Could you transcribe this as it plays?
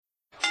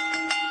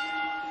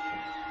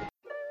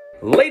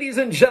Ladies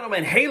and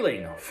gentlemen,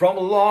 hailing from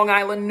Long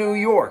Island, New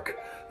York,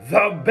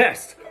 the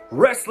best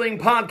wrestling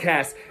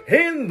podcast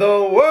in the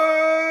world,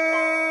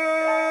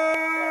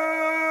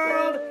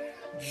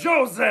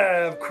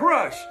 Joseph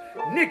Crush,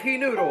 Nikki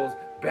Noodles,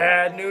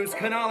 Bad News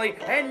Canali,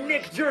 and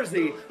Nick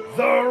Jersey,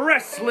 the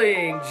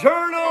Wrestling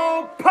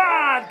Journal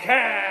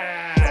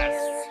Podcast.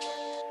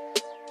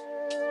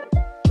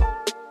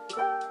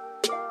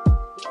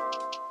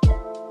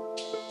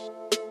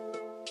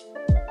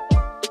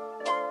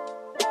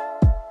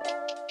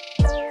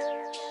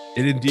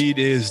 It indeed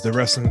is the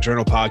Wrestling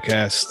Journal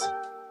Podcast,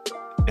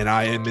 and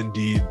I am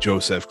indeed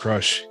Joseph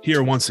Crush,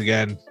 here once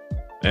again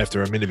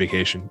after a mini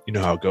vacation. You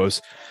know how it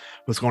goes.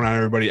 What's going on,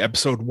 everybody?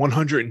 Episode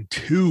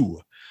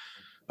 102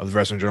 of the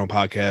Wrestling Journal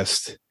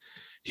Podcast,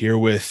 here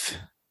with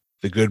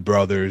the Good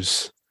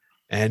Brothers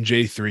and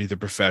J3, the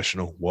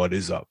professional. What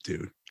is up,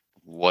 dude?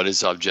 What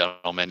is up,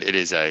 gentlemen? It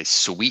is a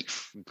sweet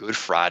Good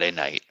Friday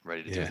night.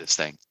 Ready to do this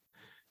thing.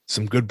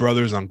 Some Good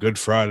Brothers on Good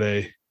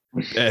Friday.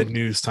 Bad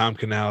News, Tom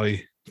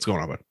Canali. What's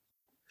going on, bud?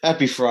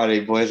 Happy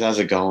Friday, boys. How's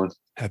it going?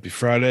 Happy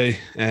Friday.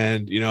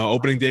 And, you know,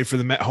 opening day for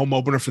the home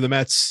opener for the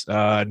Mets.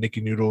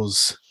 Nikki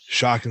Noodles,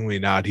 shockingly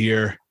not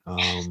here.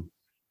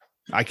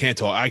 I can't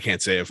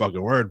say a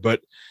fucking word, but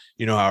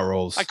you know how it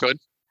rolls. I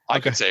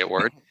could say a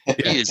word. Yeah.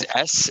 He is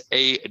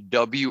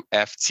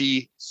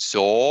SAWFT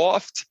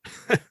soft.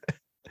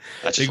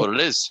 That's just what it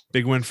is.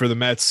 Big win for the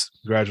Mets.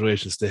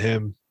 Congratulations to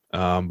him.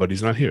 But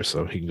he's not here,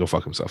 so he can go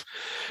fuck himself.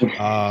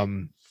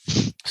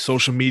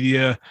 Social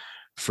media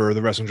for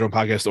the Wrestling Journal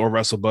Podcast or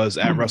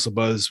WrestleBuzz at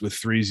WrestleBuzz with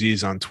 3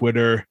 Z's on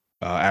Twitter,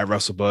 at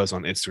WrestleBuzz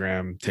on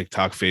Instagram,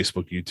 TikTok,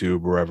 Facebook,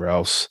 YouTube, wherever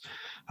else.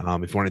 If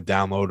you want to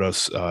download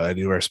us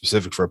anywhere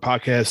specific for a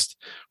podcast,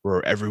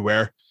 we're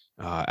everywhere.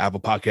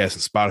 Apple Podcasts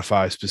and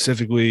Spotify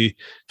specifically,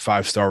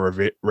 5-star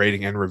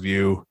rating and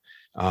review.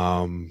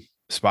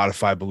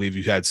 Spotify, I believe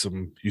you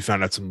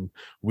found out some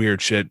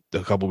weird shit a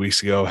couple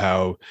weeks ago,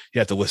 how you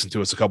have to listen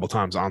to us a couple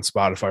times on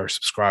Spotify or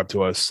subscribe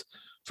to us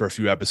for a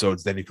few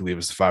episodes, then you can leave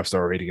us a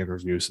 5-star rating and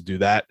review. So do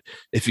that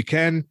if you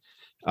can.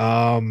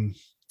 What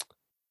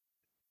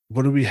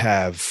do we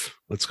have?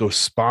 Let's go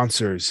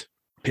sponsors.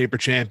 Paper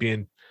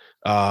Champion,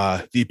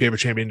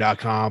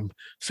 thepaperchampion.com,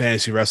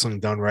 fantasy wrestling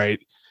done right.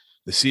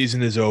 The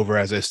season is over,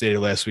 as I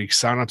stated last week.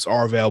 Signups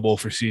are available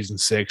for season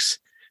 6.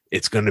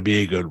 It's going to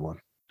be a good one.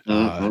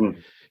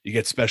 You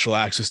get special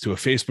access to a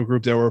Facebook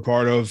group that we're a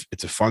part of.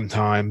 It's a fun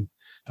time.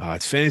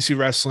 It's fantasy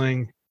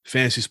wrestling,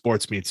 fantasy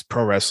sports meets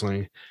pro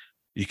wrestling.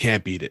 You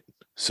can't beat it.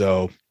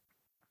 So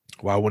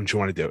why wouldn't you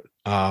want to do it?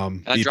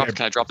 Can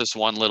I drop this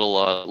one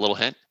little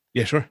hint?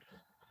 Yeah, sure.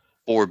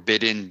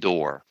 Forbidden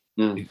door.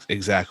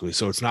 Exactly.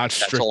 So it's not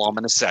strict. That's all I'm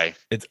going to say.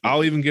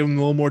 I'll even give them a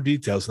little more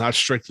details. Not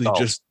strictly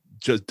just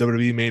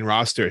WWE main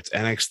roster. It's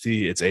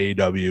NXT. It's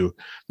AEW.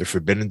 The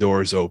Forbidden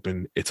Door is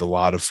open. It's a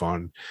lot of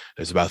fun.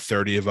 There's about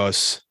 30 of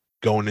us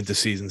going into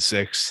season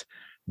 6.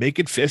 Make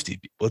it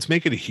 50. Let's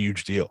make it a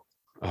huge deal.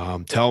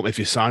 Tell them if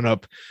you sign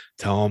up,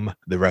 tell them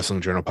the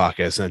Wrestling Journal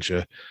Podcast sent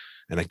you,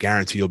 and I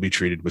guarantee you'll be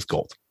treated with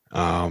gold.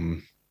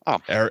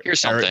 Here's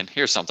something.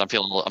 I'm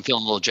feeling a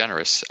little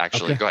generous.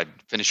 Actually, Go ahead.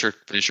 Finish your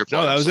plug.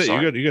 No, that was it.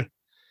 You're good.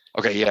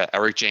 Okay, yeah.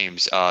 Eric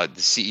James, the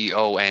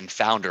CEO and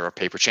founder of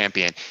Paper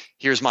Champion.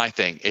 Here's my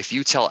thing. If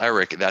you tell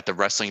Eric that the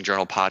Wrestling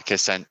Journal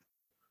Podcast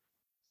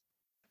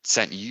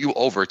sent you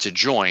over to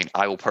join,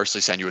 I will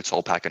personally send you a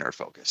 12-pack of Nerd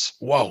Focus.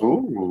 Whoa.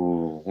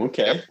 Ooh,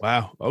 okay.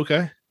 Wow.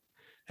 Okay.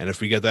 And if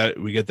we get that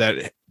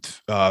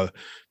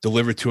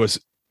delivered to us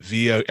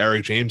via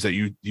Eric James that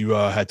you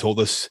had told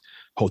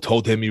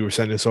him you were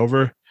sending us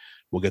over,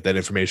 we'll get that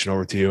information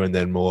over to you, and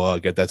then we'll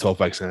get that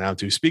 12-pack sent out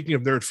to you. Speaking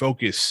of Nerd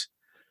Focus,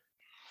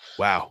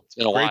 wow, it's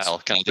been a while.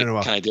 Can I do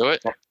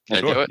it? Can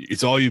I do it?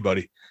 It's all you,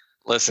 buddy.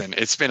 Listen,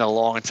 it's been a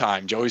long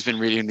time. Joey's been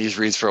reading these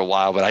reads for a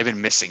while, but I've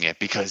been missing it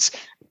because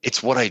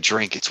it's what I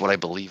drink, it's what I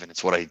believe in,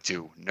 it's what I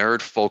do.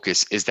 Nerd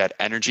Focus is that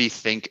energy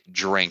think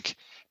drink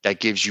that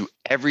gives you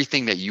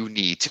everything that you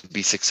need to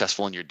be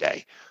successful in your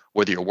day.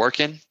 Whether you're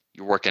working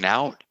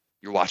out,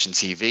 you're watching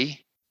TV,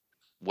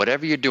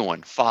 whatever you're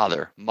doing,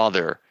 father,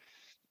 mother,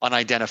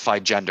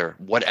 unidentified gender,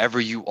 whatever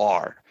you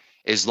are,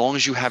 as long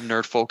as you have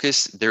Nerd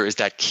Focus, there is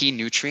that key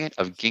nutrient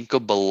of ginkgo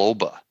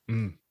biloba.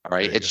 All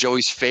right. It's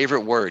Joey's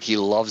favorite word. He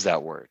loves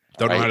that word.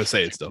 Don't know how to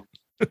say it still.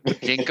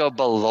 Ginkgo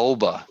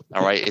biloba.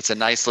 All right. It's a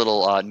nice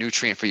little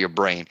nutrient for your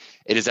brain.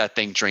 It is that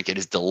thing. Drink. It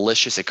is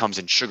delicious. It comes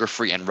in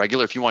sugar-free and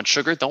regular. If you want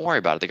sugar, don't worry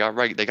about it. They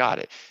got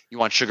it. You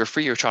want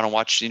sugar-free, you're trying to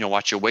watch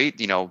your weight,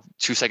 2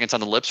 seconds on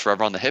the lips,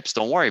 forever on the hips.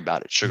 Don't worry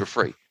about it.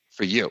 Sugar-free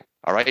for you.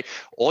 All right.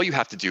 All you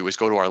have to do is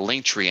go to our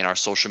link tree in our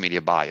social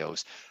media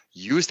bios.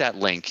 Use that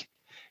link.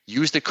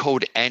 Use the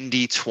code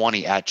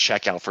ND20 at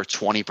checkout for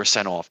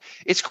 20% off.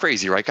 It's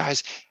crazy, right,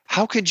 guys?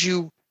 How could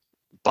you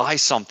buy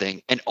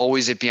something and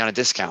always it be on a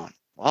discount?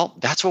 Well,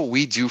 that's what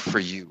we do for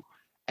you.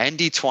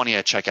 ND20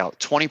 at checkout,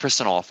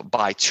 20% off.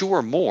 Buy 2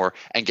 or more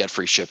and get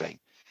free shipping.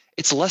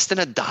 It's less than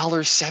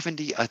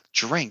 $1.70 a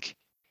drink.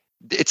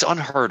 It's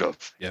unheard of.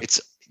 Yep.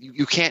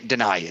 You can't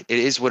deny it. It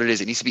is what it is.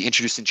 It needs to be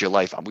introduced into your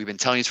life. We've been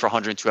telling you this for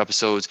 102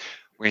 episodes.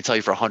 We're going to tell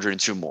you for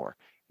 102 more.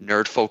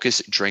 Nerd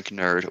Focus Drink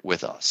Nerd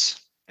with us.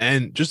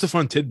 And just a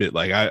fun tidbit,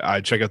 like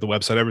I check out the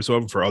website every so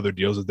often for other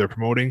deals that they're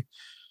promoting.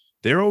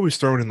 They're always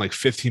throwing in like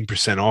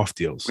 15% off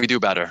deals. We do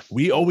better.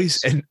 We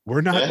always, and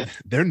we're not,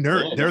 they're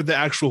nerd. They're the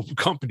actual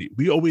company.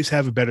 We always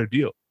have a better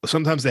deal.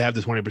 Sometimes they have the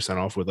 20%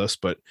 off with us,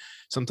 but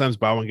sometimes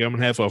buy one, get them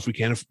half off. We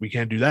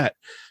can't do that.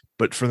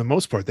 But for the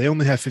most part, they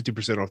only have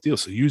 50% off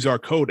deals. So use our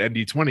code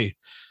ND20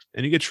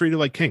 and you get treated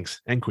like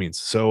kings and queens.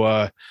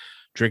 So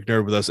drink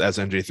nerd with us, as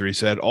NJ3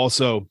 said.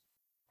 Also,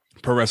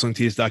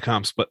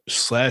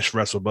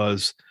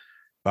 ProWrestlingTees.com/WrestleBuzz.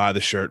 Buy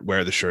the shirt,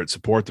 wear the shirt,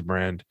 support the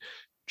brand.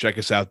 Check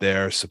us out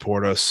there,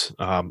 support us.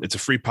 It's a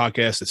free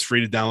podcast. It's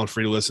free to download,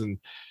 free to listen.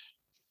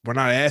 We're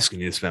not asking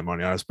you to spend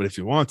money on us, but if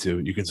you want to,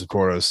 you can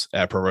support us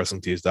at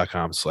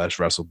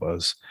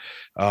ProWrestlingTees.com/WrestleBuzz.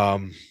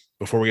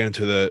 Before we get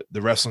into the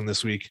wrestling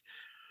this week,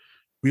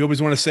 we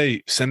always want to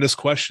say, send us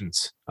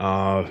questions,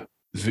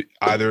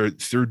 either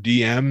through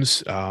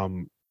DMs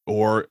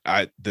or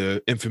at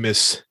the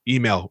infamous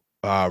email,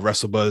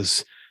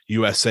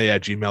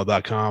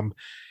 WrestleBuzzUSA@gmail.com.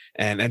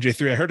 And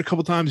NJ3, I heard a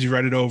couple times you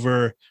read it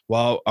over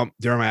while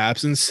during my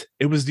absence.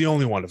 It was the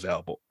only one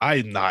available.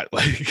 I'm not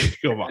like,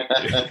 come on.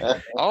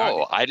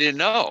 I didn't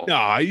know. No,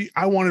 I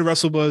wanted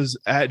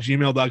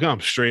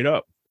WrestleBuzz@gmail.com straight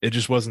up. It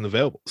just wasn't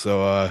available.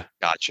 So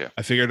Gotcha.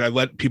 I figured I'd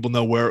let people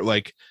know where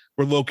like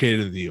we're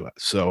located in the US.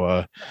 So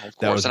of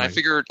course. And I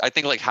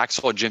think like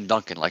Hacksaw Jim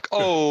Duncan, like,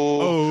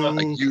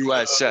 like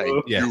USA,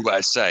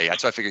 USA.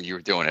 That's what I figured you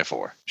were doing it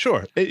for.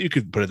 Sure. You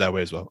could put it that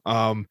way as well.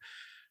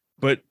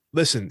 But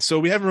listen, so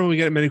we haven't really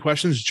got many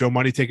questions. Joe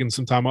Money taking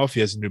some time off.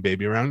 He has a new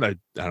baby around. I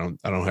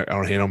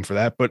don't hate him for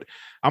that, but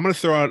I'm going to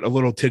throw out a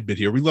little tidbit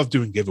here. We love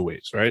doing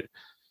giveaways, right?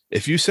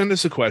 If you send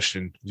us a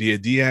question via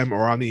DM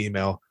or on the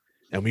email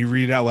and we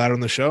read it out loud on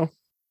the show,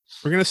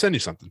 we're going to send you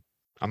something.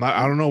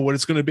 I don't know what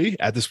it's going to be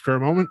at this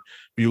current moment,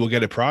 but you will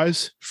get a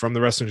prize from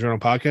the Wrestling Journal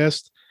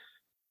podcast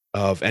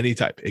of any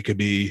type. It could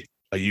be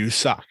a used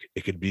sock.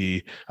 It could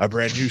be a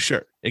brand new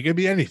shirt. It could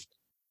be anything.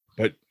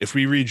 But if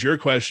we read your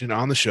question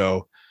on the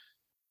show,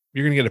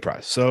 you're going to get a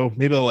prize. So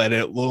maybe I'll add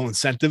a little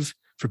incentive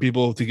for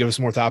people to give us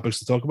more topics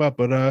to talk about,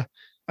 but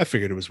I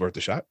figured it was worth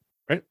a shot,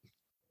 right?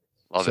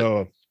 Love it.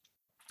 All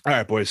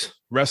right, boys.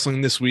 Wrestling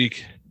this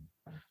week,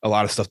 a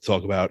lot of stuff to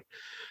talk about.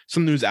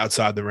 Some news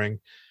outside the ring.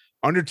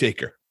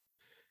 Undertaker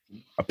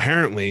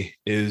apparently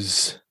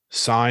is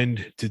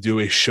signed to do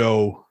a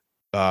show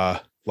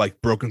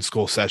like Broken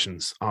Skull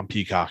Sessions on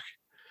Peacock.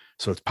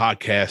 So it's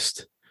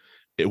podcast.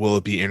 It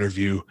will be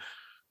interview.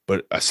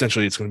 But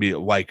essentially, it's going to be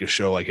like a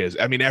show like his.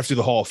 I mean, after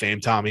the Hall of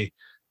Fame, Tommy,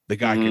 the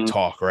guy can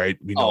talk, right?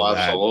 We know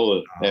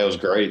absolutely. That was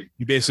great.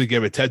 He basically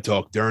gave a TED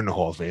Talk during the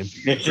Hall of Fame.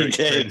 He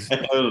did.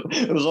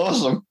 It was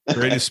awesome.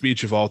 Greatest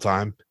speech of all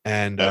time.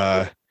 And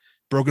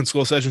Broken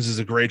Skull Sessions is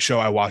a great show.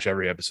 I watch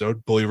every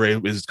episode. Bully Ray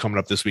is coming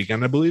up this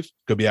weekend, I believe.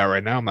 Could be out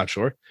right now. I'm not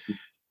sure.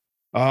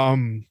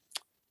 Undertaker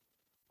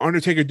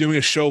doing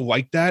a show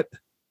like that.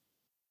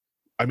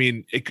 I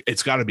mean,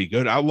 it's got to be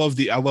good. I love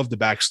the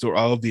backstory.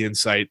 I love the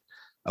insight.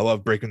 I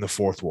love breaking the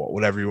fourth wall,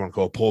 whatever you want to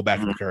call it, pull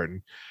back the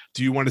curtain.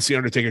 Do you want to see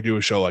Undertaker do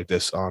a show like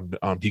this on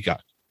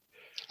Peacock?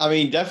 I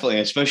mean, definitely,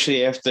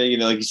 especially after,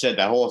 like you said,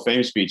 that Hall of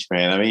Fame speech,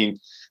 man. I mean,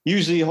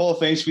 usually Hall of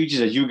Fame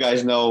speeches, as you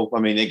guys know, I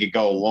mean, they could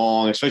go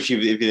long,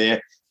 especially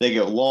if they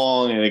get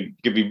long and it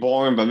could be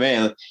boring. But,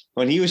 man,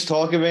 when he was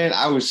talking, man,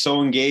 I was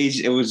so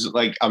engaged. It was,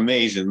 like,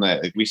 amazing.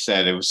 Like we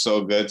said, it was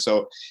so good.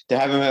 So to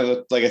have him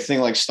have, like, a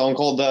thing like Stone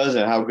Cold does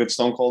and how good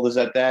Stone Cold is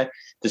at that,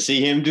 to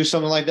see him do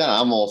something like that,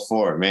 I'm all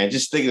for it, man.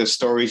 Just think of the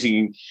stories he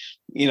can,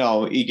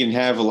 he can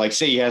have, like,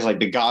 say he has like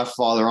The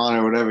Godfather on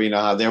or whatever,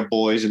 how they're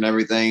boys and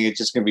everything. It's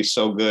just going to be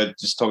so good.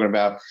 Just talking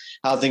about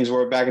how things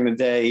were back in the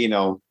day,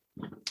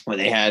 when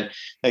they had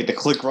like the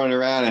Click running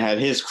around and had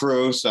his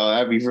crew. So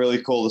that'd be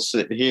really cool to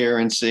sit here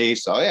and see.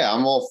 So yeah,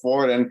 I'm all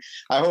for it. And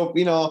I hope,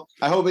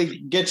 I hope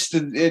he gets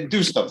to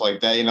do stuff like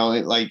that,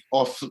 like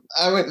off,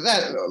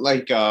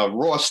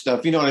 Raw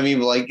stuff, you know what I mean?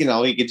 But like,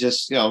 he could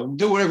just,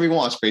 do whatever he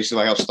wants,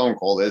 basically, like how Stone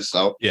Cold is.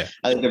 So yeah,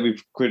 I think that'd be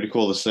pretty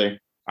cool to see.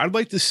 I'd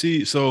like to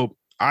see. So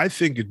I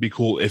think it'd be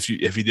cool if he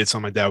did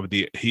something like that with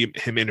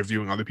him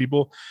interviewing other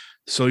people.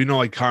 So,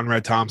 like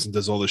Conrad Thompson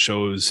does all the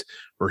shows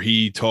where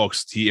he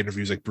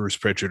interviews like Bruce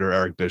Pritchard or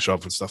Eric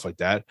Bischoff and stuff like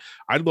that.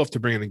 I'd love to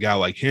bring in a guy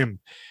like him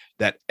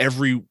that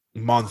every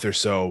month or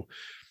so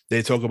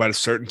they talk about a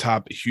certain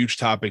topic, huge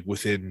topic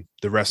within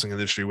the wrestling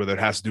industry, whether it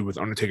has to do with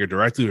Undertaker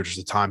directly or just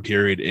a time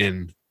period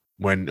in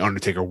when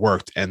Undertaker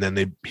worked. And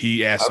then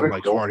he asked him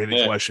like hard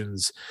hitting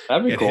questions.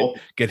 That'd be cool.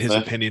 Get his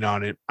opinion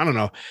on it. I don't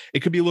know. It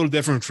could be a little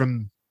different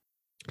from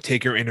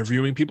Taker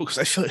interviewing people, because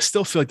I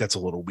still feel like that's a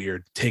little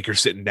weird. Taker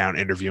sitting down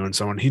interviewing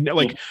someone.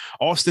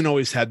 Austin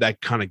always had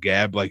that kind of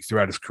gab like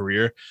throughout his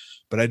career,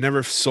 but I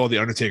never saw the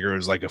Undertaker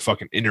as like a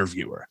fucking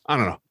interviewer. I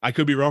don't know. I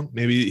could be wrong.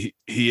 Maybe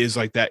he is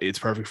like that. It's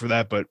perfect for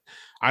that, but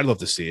I'd love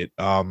to see it.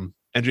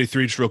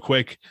 NJ3, just real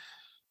quick.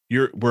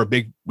 We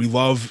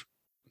love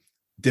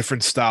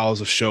different styles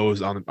of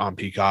shows on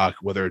Peacock,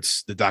 whether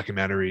it's the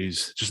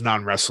documentaries, just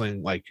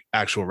non-wrestling, like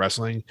actual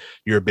wrestling.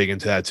 You're big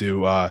into that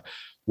too.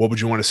 What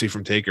would you want to see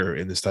from Taker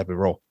in this type of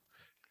role?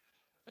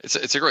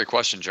 It's a great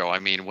question, Joe. I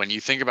mean, when you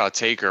think about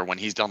Taker, when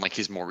he's done like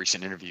his more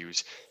recent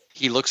interviews,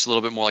 he looks a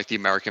little bit more like the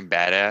American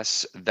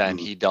Badass than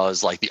he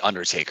does like the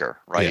Undertaker,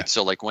 right? Yeah.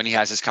 So like when he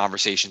has his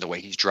conversation, the way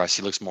he's dressed,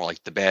 he looks more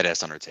like the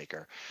badass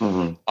Undertaker.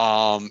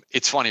 Mhm.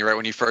 It's funny, right?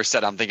 When you first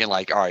said, I'm thinking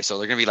like, all right, so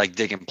they're gonna be like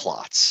digging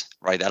plots,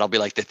 right? That'll be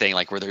like the thing,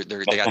 like where they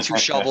got two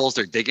shovels,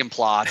 they're digging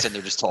plots, and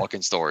they're just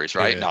talking stories,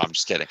 right? Yeah. No, I'm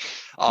just kidding.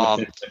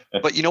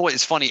 But you know what?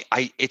 It's funny.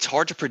 It's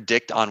hard to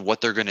predict on what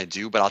they're gonna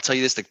do, but I'll tell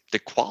you this: the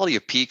quality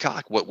of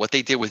Peacock, what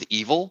they did with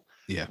Evil,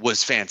 Yeah.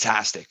 was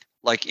fantastic.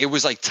 Like it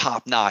was like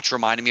top notch.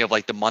 Reminded me of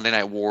like the Monday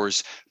Night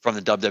Wars from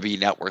the WWE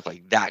Network,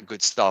 like that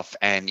good stuff.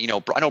 And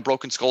I know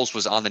Broken Skulls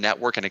was on the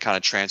network and it kind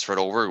of transferred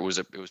over. It was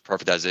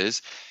perfect as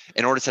is.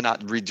 In order to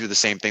not redo the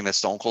same thing that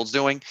Stone Cold's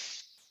doing,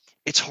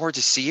 it's hard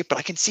to see it, but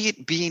I can see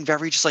it being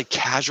very just like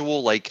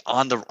casual, like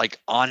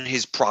on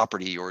his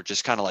property, or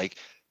just kind of like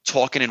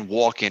talking and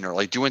walking, or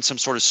like doing some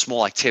sort of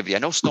small activity. I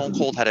know Stone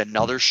Cold had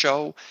another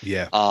show.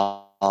 Yeah.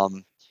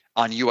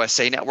 On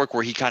USA Network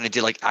where he kind of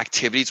did like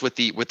activities with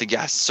the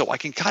guests. So I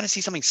can kind of see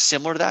something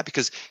similar to that,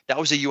 because that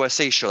was a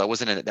USA show. That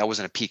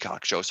wasn't a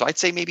Peacock show. So I'd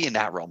say maybe in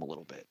that realm a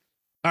little bit.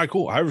 All right,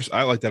 cool.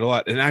 I like that a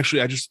lot. And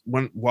actually, I just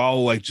went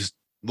while like just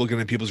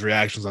looking at people's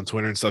reactions on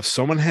Twitter and stuff.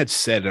 Someone had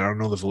said, and I don't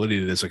know the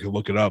validity of this, I could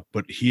look it up,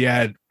 but he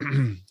had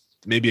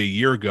maybe a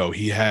year ago,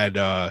 he had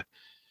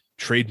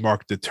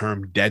trademarked the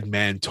term "dead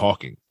man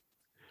talking."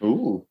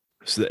 Ooh.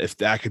 So if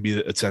that could be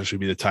essentially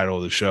be the title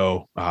of the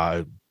show.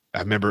 I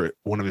remember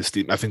one of his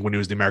themes, I think when he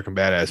was the American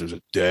Badass, it was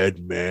a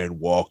dead man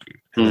walking,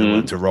 and then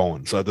went to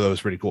rolling. So I thought that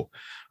was pretty cool.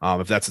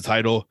 If that's the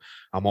title,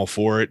 I'm all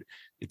for it.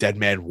 Dead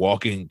man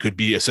walking could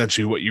be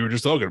essentially what you were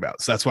just talking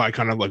about. So that's why I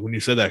kind of like when you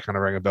said that, kind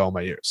of rang a bell in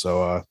my ear.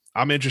 So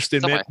I'm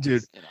interested, man,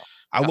 dude.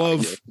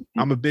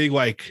 I'm a big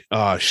like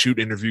shoot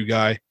interview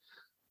guy.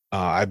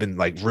 I've been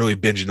like really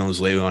binging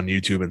those lately on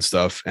YouTube and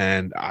stuff.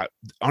 And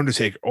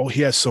Undertaker,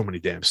 he has so many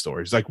damn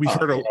stories. Like we've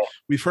heard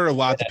a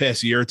lot the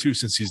past year or two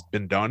since he's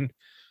been done.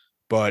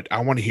 But I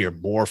want to hear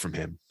more from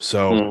him.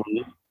 So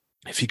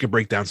if he could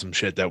break down some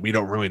shit that we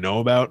don't really know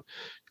about,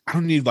 I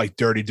don't need like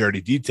dirty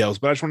details,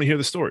 but I just want to hear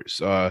the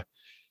stories. I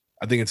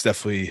think it's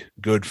definitely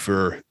good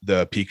for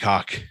the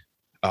Peacock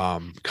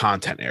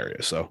content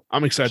area. So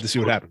I'm excited to see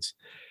what happens.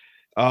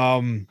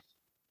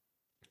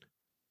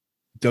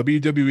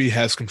 WWE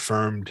has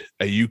confirmed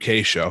a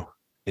UK show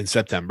in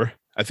September.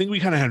 I think we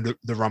kind of had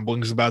the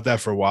rumblings about that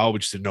for a while. We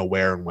just didn't know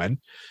where and when.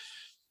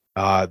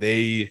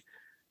 They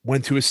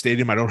went to a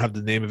stadium. I don't have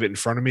the name of it in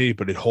front of me,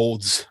 but it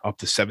holds up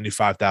to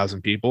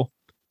 75,000 people.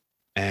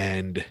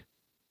 And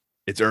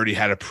it's already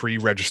had a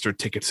pre-registered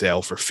ticket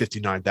sale for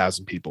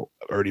 59,000 people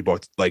already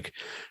bought like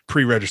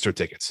pre-registered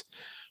tickets,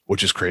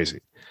 which is crazy.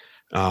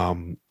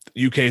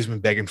 UK has been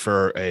begging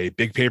for a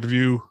big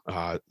pay-per-view,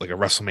 like a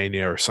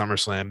WrestleMania or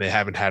SummerSlam. They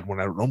haven't had one,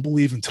 I don't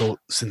believe,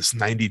 since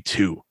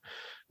 92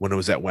 when it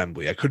was at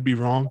Wembley. I could be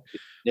wrong.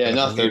 Yeah,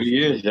 not 30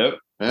 years. Yep.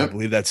 I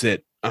believe that's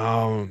it.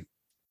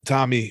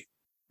 Tommy,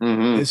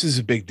 this is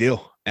a big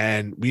deal.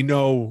 And we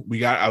know we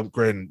got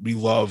outgrid. We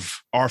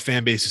love our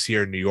fan bases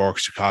here in New York,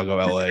 Chicago,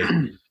 LA.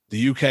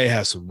 The UK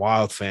has some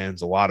wild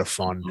fans, a lot of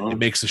fun. It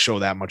makes the show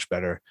that much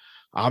better.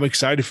 I'm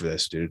excited for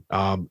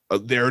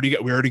we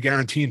already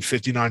guaranteed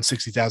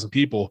 60,000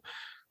 people,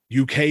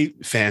 UK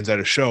fans at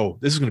a show.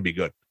 This is going to be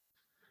good.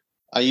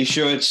 Are you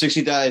sure it's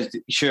 60,000?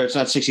 Sure, it's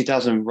not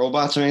 60,000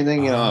 robots or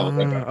anything?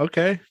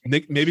 Okay.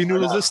 Nick, maybe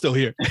Noodles is still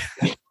here.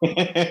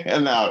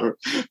 No,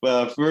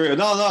 well,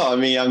 no. I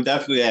mean, I'm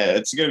definitely. Yeah,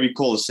 it's going to be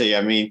cool to see.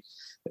 I mean,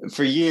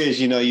 for years,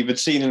 you've been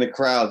seeing in the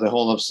crowd the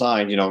hold up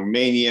sign,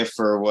 Mania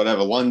for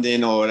whatever,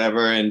 London or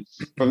whatever, and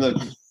from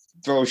the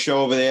throw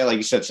show over there, like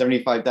you said,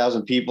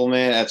 75,000 people,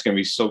 man. That's going to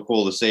be so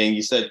cool to see. And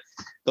you said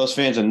those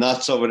fans are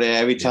nuts over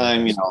there every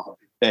time.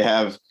 They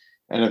have.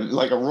 And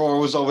like a Roar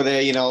was over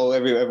there,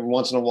 every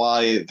once in a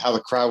while, how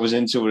the crowd was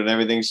into it and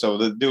everything. So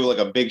they do like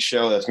a big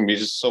show. That's going to be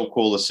just so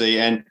cool to see.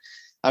 And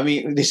I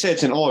mean, they said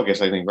it's in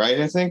August, I think,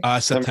 right?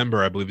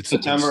 September, I believe it's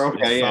September.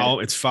 Okay.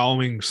 It's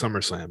following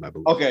SummerSlam, I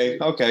believe.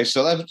 Okay.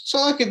 So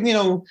that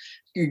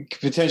could,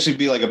 potentially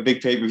be like a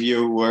big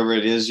pay-per-view, whoever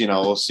it is,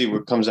 we'll see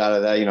what comes out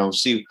of that,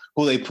 see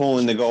who they pull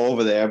in to go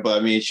over there. But I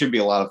mean, it should be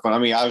a lot of fun. I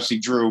mean, obviously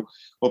Drew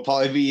will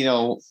probably be,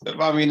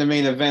 probably in the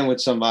main event with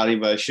somebody,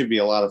 but it should be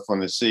a lot of fun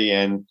to see.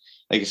 And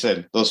like I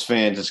said, those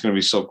fans, it's going to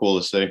be so cool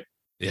to see.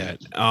 Yeah.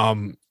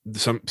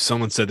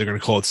 Someone said they're going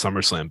to call it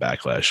SummerSlam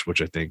Backlash,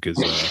 which I think is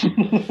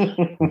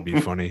would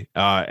be funny.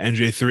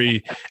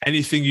 NJ3,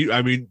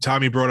 anything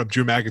Tommy brought up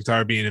Drew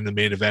McIntyre being in the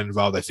main event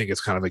involved. I think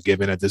it's kind of a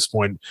given at this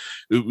point.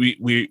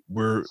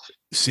 We're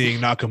seeing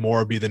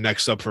Nakamura be the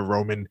next up for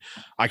Roman.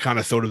 I kind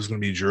of thought it was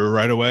going to be Drew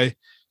right away.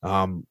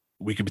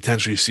 We could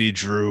potentially see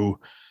Drew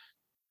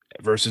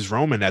versus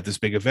Roman at this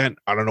big event.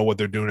 I don't know what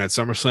they're doing at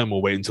SummerSlam.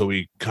 We'll wait until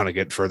we kind of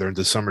get further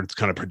into summer to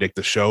kind of predict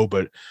the show.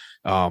 But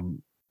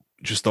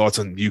just thoughts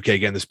on UK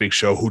getting this big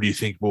show. Who do you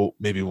think we'll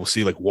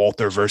see like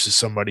Walter versus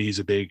somebody? He's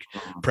a big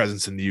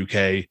presence in the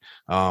UK.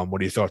 What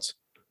are your thoughts?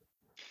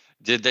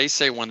 Did they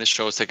say when this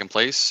show is taking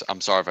place?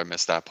 I'm sorry if I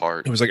missed that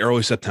part. It was like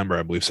early September,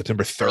 I believe,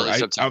 September 3rd. Early I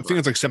September. think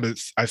it's like September.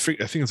 I think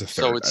it's a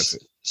third.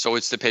 So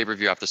it's the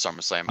pay-per-view after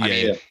SummerSlam. I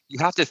Yeah. mean, you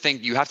have to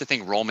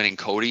think Roman and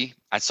Cody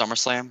at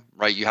SummerSlam,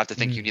 right? You have to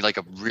think you need like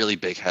a really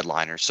big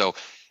headliner. So,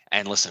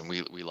 and listen,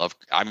 we love.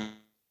 I mean,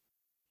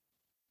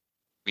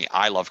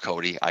 I love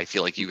Cody. I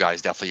feel like you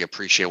guys definitely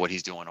appreciate what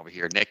he's doing over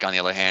here. Nick, on the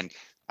other hand,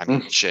 I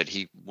mean, shit,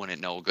 he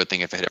wouldn't know a good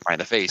thing if it hit him right in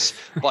the face.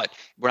 But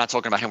we're not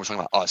talking about him. We're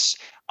talking about us.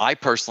 I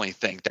personally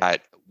think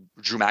that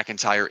Drew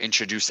McIntyre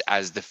introduced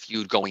as the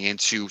feud going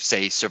into,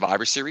 say,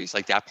 Survivor Series,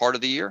 like that part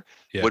of the year,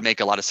 would make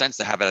a lot of sense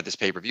to have it at this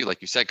pay-per-view,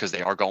 like you said, because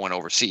they are going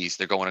overseas.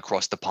 They're going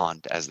across the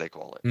pond, as they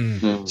call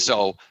it.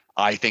 So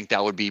I think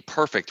that would be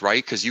perfect,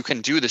 right? Because you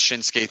can do the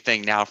Shinsuke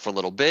thing now for a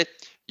little bit.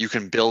 You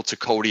can build to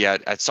Cody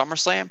at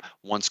SummerSlam.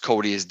 Once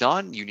Cody is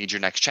done, you need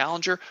your next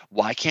challenger.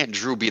 Why can't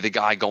Drew be the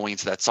guy going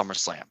into that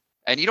SummerSlam?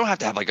 And you don't have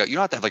to have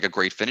a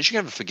great finish. You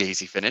can have a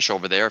Fugazi finish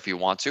over there if you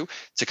want to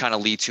kind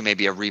of lead to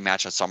maybe a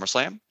rematch at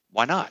SummerSlam.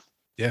 Why not?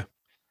 Yeah.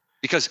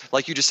 Because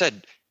like you just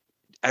said,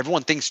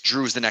 everyone thinks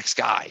Drew's the next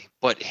guy,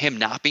 but him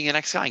not being the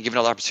next guy and giving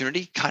another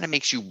opportunity kind of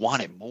makes you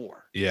want it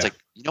more. Yeah. It's like,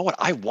 you know what?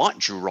 I want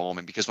Drew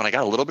Roman because when I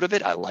got a little bit of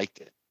it, I liked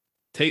it.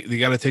 They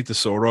got to take the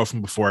sword off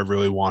him before I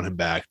really want him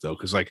back, though,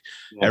 because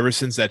ever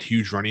since that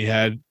huge run he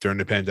had during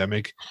the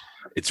pandemic,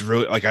 it's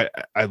really like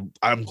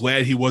I'm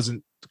glad he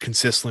wasn't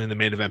consistently in the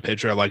main event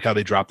picture. I like how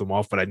they dropped him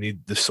off, but I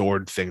need the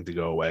sword thing to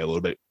go away a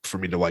little bit for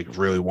me to like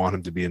really want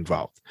him to be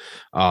involved.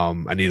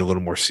 I need a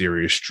little more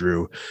serious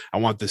Drew. I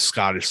want this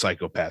Scottish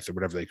psychopath or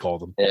whatever they call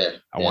them.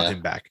 I want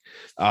him back.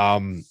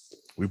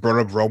 We brought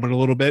up Roman a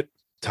little bit.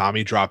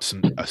 Tommy drops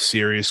a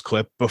serious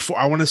clip. Before,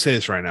 I want to say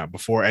this right now,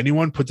 before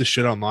anyone put the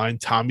shit online,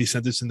 Tommy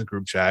sent this in the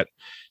group chat,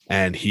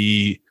 and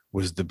he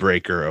was the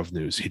breaker of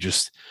news. He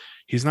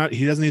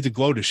doesn't need to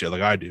glow to shit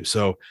like I do.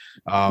 So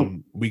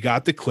we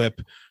got the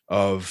clip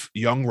of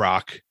Young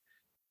Rock,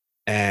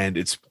 and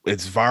it's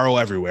viral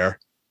everywhere.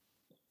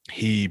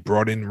 He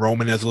brought in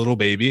Roman as a little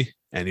baby,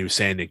 and he was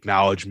saying,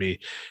 "Acknowledge me."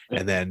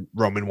 And then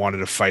Roman wanted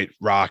to fight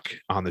Rock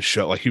on the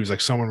show. Like he was like,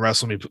 "Someone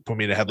wrestle me, put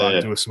me in a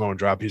headlock, do a Samoan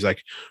drop." He's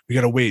like, we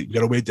gotta wait.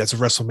 That's a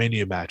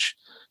WrestleMania match."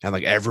 And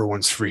like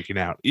everyone's freaking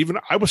out. Even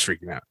I was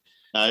freaking out.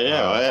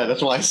 Yeah.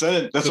 That's why I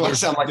said it. That's why I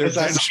sound like this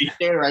has to be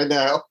here right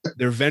now.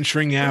 They're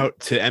venturing out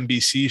to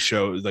NBC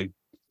shows, like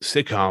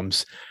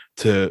sitcoms,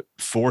 to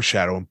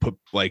foreshadow and put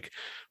like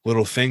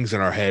little things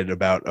in our head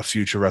about a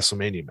future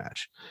WrestleMania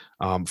match.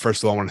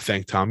 First of all, I want to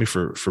thank Tommy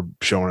for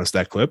showing us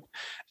that clip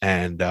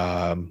and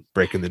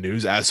breaking the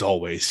news. As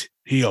always,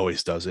 he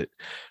always does it.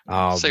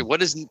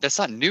 That's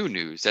not new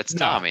news. That's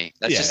Tommy.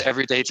 That's just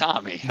everyday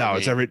Tommy. No,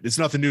 it's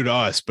nothing new to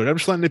us, but I'm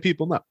just letting the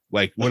people know.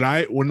 Like when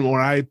I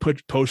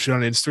post it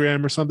on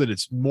Instagram or something,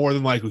 it's more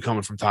than likely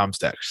coming from Tom's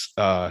text.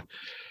 But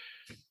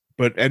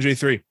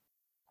NJ3,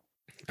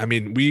 I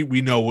mean,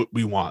 we know what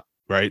we want,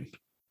 right?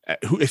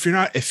 If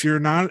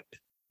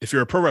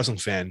you're a pro wrestling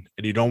fan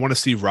and you don't want to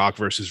see Rock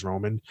versus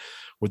Roman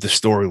with the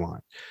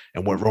storyline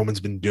and what Roman's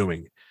been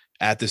doing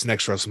at this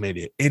next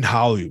WrestleMania in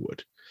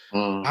Hollywood,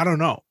 I don't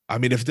know. I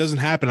mean, if it doesn't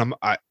happen,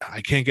 I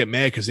can't get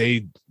mad because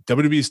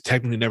WWE's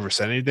technically never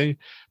said anything,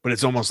 but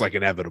it's almost like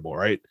inevitable,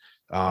 right?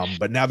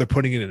 But now they're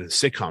putting it in a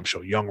sitcom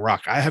show, Young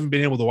Rock. I haven't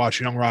been able to watch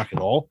Young Rock at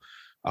all.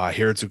 I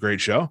hear it's a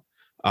great show,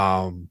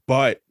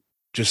 but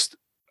just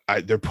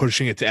they're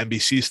pushing it to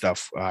NBC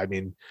stuff. I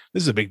mean,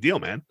 this is a big deal,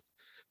 man.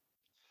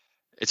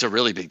 It's a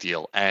really big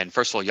deal. And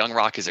first of all, Young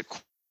Rock is a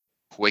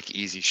quick,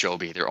 easy show.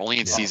 They're only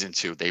in season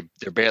 2.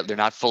 They're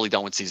not fully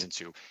done with season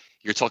 2.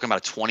 You're talking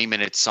about a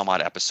 20-minute some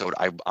odd episode.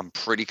 I'm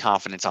pretty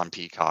confident it's on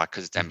Peacock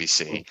because it's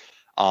NBC.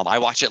 I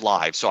watch it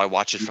live, so I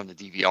watch it from the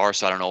DVR.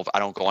 So I don't know if I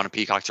don't go on a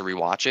Peacock to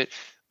rewatch it,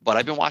 but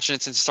I've been watching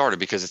it since it started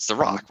because it's The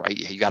Rock, right?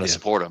 You got to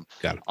support him.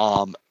 Got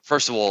it.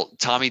 First of all,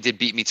 Tommy did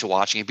beat me to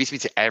watching it. Beats me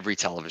to every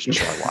television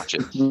show I watch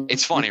it.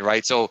 It's funny,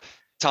 right? So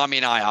Tommy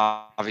and I,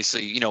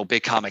 obviously,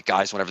 big comic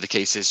guys, whatever the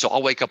case is. So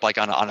I'll wake up like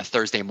on a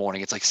Thursday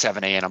morning. It's like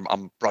 7 a.m.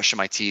 I'm brushing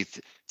my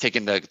teeth,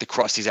 taking the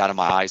crusties out of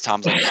my eyes.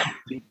 Tom's like,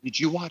 did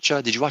you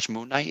watch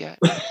Moon Knight yet?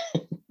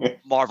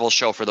 Marvel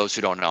show for those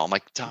who don't know. I'm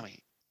like, Tommy,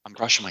 I'm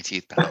brushing my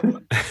teeth, pal.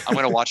 I'm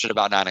going to watch it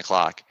about 9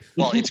 o'clock.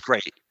 Well, it's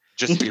great.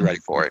 Just to be ready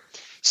for it.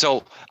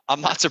 So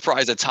I'm not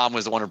surprised that Tom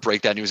was the one to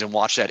break that news and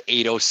watch that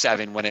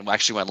 8:07 when it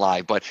actually went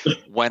live. But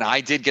when I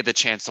did get the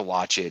chance to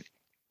watch it,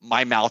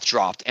 my mouth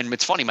dropped. And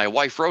it's funny, my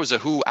wife, Rosa,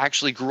 who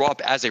actually grew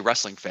up as a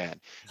wrestling fan,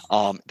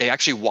 they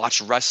actually watched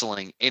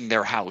wrestling in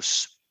their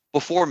house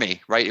before me,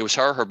 right? It was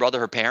her brother,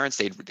 her parents.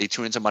 They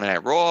tuned into Monday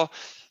Night Raw.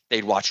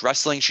 They'd watch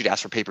wrestling. She'd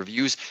ask for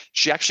pay-per-views.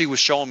 She actually was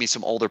showing me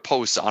some older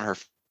posts on her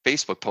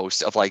Facebook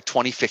posts of like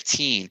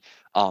 2015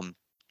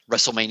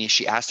 WrestleMania.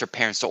 She asked her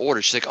parents to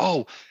order. She's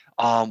like,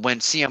 when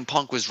CM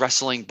Punk was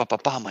wrestling,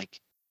 I'm like,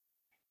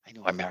 I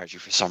knew I married you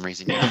for some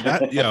reason.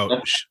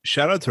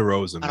 Shout out to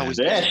Rosa, man.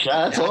 That's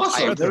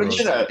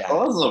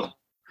awesome.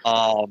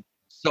 Awesome.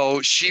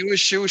 So she was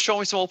showing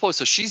me some old posts.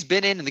 So she's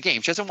been in the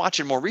game. She hasn't watched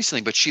it more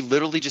recently, but she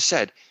literally just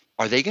said,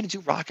 "Are they going to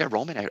do Rock at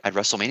Roman at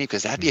WrestleMania?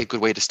 Because that'd be a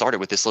good way to start it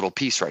with this little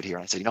piece right here."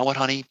 And I said, "You know what,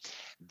 honey?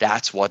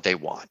 That's what they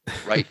want,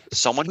 right?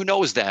 Someone who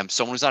knows them,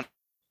 someone who's not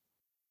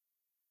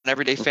an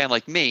everyday fan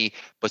like me,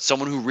 but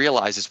someone who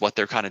realizes what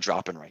they're kind of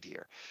dropping right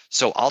here."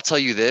 So I'll tell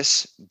you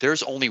this: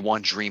 there's only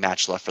one dream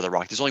match left for The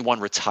Rock. There's only one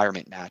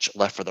retirement match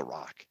left for The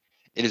Rock.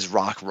 It is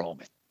Rock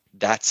Roman.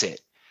 That's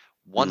it.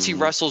 Once he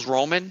wrestles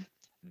Roman,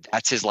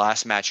 that's his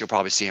last match. You'll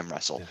probably see him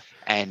wrestle. Yeah.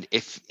 And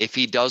if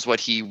he does what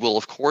he will,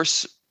 of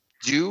course,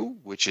 do,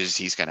 which is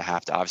he's going to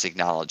have to obviously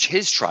acknowledge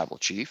his tribal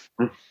chief,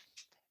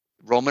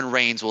 Roman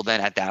Reigns will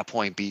then at that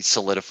point be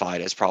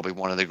solidified as probably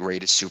one of the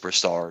greatest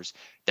superstars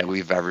that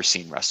we've ever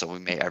seen wrestle. We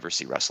may ever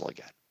see wrestle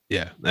again.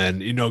 Yeah,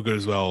 and good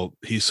as well.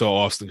 He saw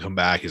Austin come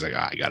back. He's like,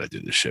 I got to do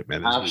this shit,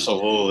 man.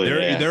 Absolutely.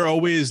 They're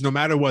always, no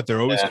matter what, they're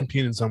always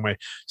competing in some way.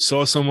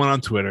 Saw someone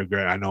on Twitter.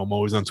 Great, I know I'm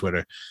always on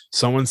Twitter.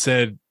 Someone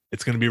said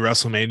it's going to be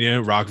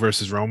WrestleMania, Rock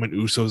versus Roman.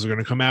 Usos are going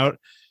to come out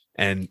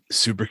and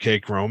super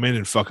kick Roman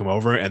and fuck him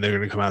over, and they're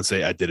going to come out and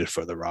say, "I did it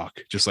for The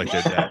Rock," just like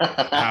their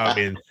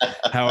dad.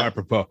 How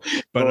apropos.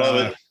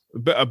 But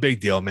a big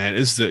deal,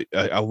 man.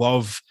 I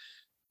love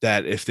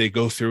that if they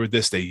go through with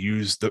this, they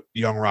use the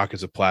Young Rock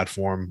as a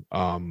platform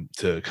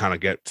to kind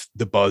of get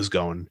the buzz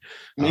going.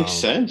 Makes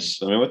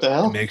sense. I mean, what the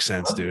hell? It makes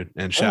sense, dude.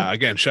 And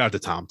shout out to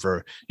Tom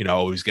for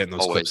always getting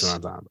those clips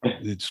on time.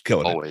 It's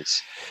killing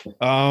always.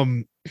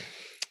 It.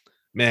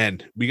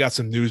 Man, we got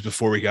some news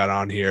before we got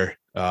on here.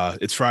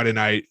 It's Friday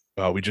night.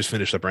 We just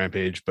finished up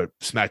Rampage, but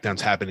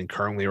SmackDown's happening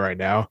currently right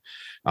now.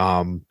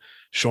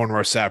 Sean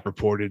Rossap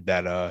reported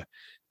that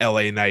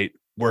LA Knight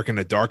working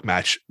a dark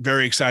match.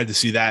 Very excited to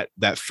see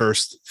those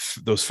first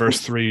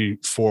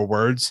 3-4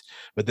 words,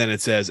 but then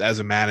it says as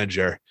a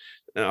manager.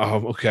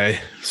 Oh, okay.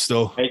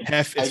 Still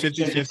half. It's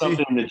 50-50.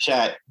 Something in the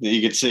chat that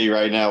you can see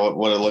right now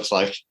what it looks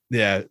like.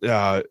 Yeah,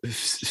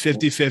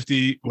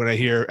 50-50 when I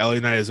hear LA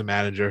Knight as a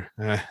manager,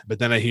 but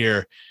then I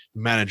hear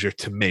manager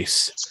to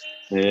Mace.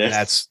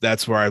 Yeah,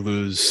 that's where I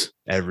lose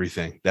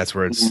everything. That's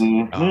where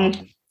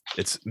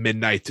it's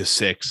midnight to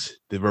 6.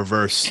 The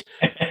reverse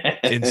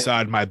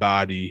inside my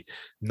body.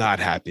 Not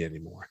happy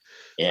anymore.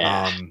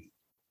 Yeah.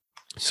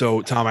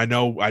 So Tom, I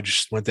know I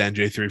just went to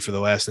NJ3 for the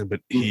last thing, but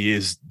he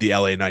is the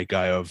LA Knight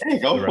guy of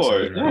go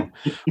for it. Yeah.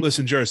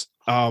 Listen, Jers,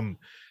 I'm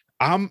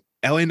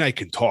LA Knight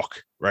can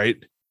talk,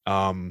 right?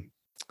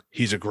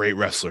 He's a great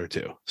wrestler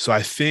too. So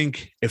I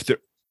think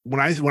when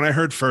I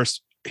heard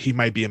first he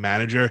might be a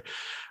manager,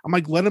 I'm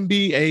like, let him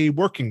be a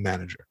working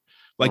manager,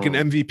 like an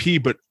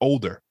MVP, but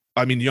older.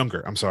 I mean,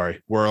 younger. I'm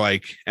sorry. Where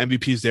like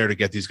MVP's there to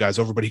get these guys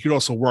over, but he could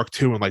also work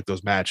too in like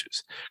those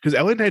matches because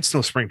LA Knight's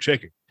no spring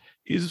chicken.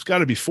 He's got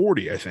to be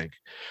 40, I think.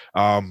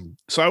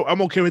 So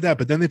I'm okay with that.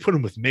 But then they put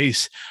him with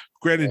Mace.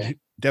 Granted, he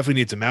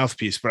definitely needs a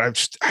mouthpiece, but I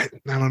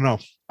don't know.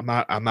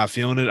 I'm not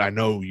feeling it. I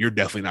know you're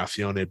definitely not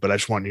feeling it, but I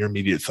just want your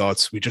immediate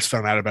thoughts. We just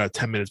found out about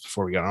 10 minutes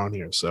before we got on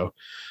here. So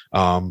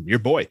your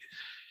boy.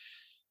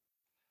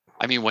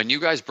 I mean, when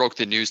you guys broke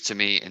the news to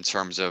me in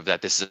terms of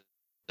that this is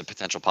a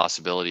potential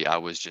possibility, I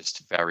was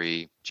just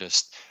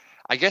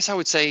I guess I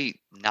would say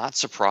not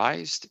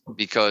surprised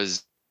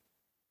because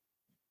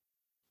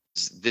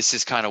this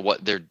is kind of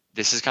what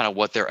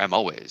their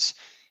MO is.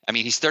 I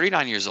mean, he's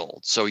 39 years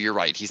old, so you're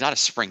right. He's not a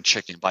spring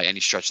chicken by any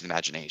stretch of the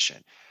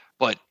imagination,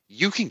 but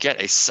you can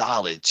get a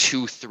solid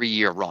 2-3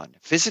 year run.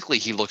 Physically,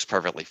 he looks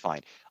perfectly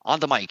fine. On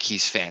the mic,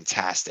 he's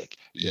fantastic.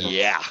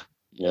 Yeah.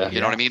 You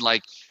know what I mean?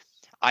 Like,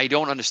 I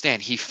don't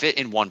understand. He fit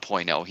in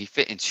 1.0, he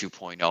fit in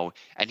 2.0,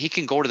 and he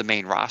can go to the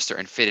main roster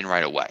and fit in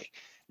right away.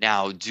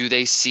 Now, do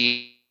they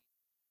see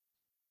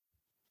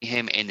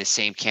him in the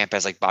same camp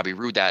as like Bobby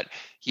Roode, that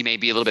he may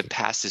be a little bit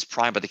past his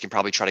prime, but they can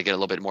probably try to get a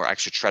little bit more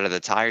extra tread of the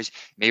tires?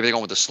 Maybe they're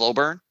going with the slow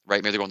burn,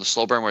 right? Maybe they're going the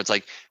slow burn where it's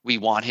like, we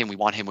want him. And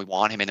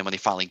then when they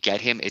finally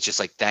get him, it's just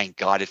like, thank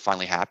God it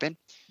finally happened.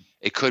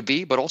 It could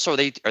be, but also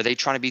are they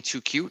trying to be too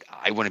cute?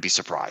 I wouldn't be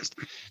surprised.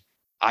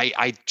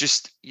 I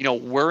just,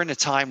 we're in a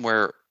time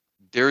where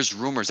there's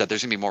rumors that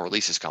there's gonna be more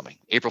releases coming.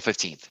 April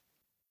 15th,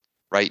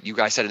 right? You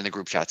guys said it in the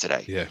group chat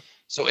today. Yeah.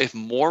 So if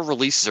more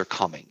releases are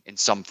coming in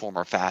some form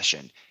or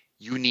fashion,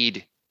 you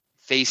need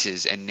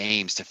faces and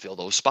names to fill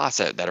those spots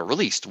that are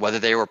released, whether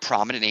they were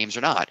prominent names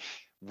or not.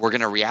 We're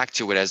going to react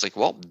to it as like,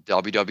 well,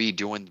 WWE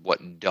doing what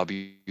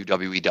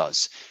WWE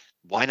does.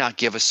 Why not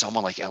give us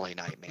someone like LA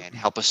Knight, man?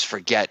 Help us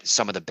forget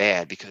some of the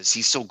bad, because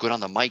he's so good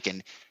on the mic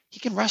and he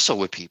can wrestle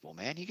with people,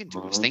 man. He can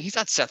do his thing. He's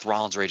not Seth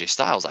Rollins or AJ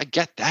Styles. I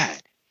get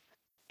that.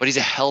 But he's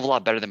a hell of a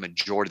lot better than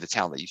majority of the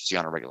talent that you see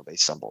on a regular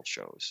basis on both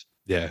shows.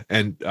 Yeah.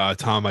 And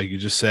Tom, like you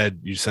just said,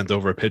 you sent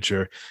over a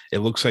picture. It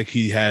looks like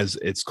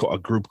it's a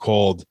group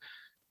called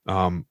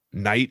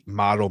Knight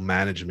Model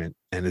Management,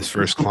 and his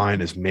first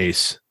client is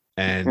Mace.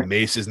 And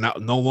Mace is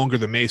no longer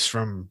the Mace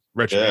from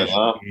Retribution.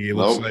 Yeah, he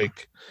looks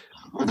like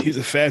he's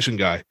a fashion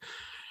guy.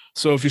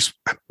 So if you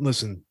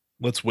listen,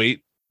 let's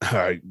wait.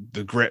 The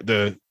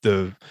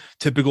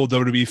typical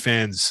WWE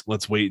fans,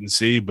 let's wait and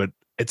see. But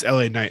it's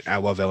LA Knight. I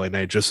love LA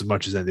Knight just as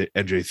much as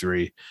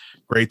NJ3.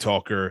 Great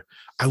talker.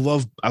 I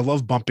love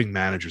bumping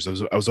managers.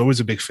 I was always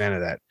a big fan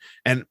of that.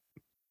 And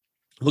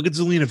look at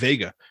Zelina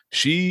Vega.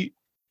 She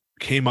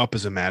came up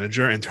as a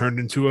manager and turned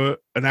into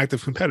an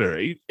active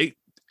competitor.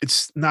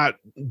 It's not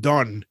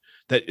done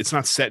that it's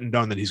not set and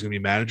done that he's going to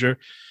be manager,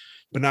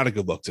 but not a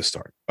good look to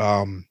start.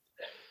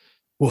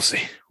 We'll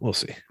see.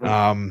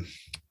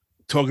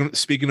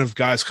 Speaking of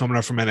guys coming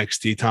up from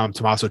NXT,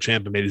 Tommaso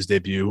Ciampa made his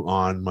debut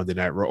on Monday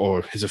Night Raw,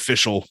 or his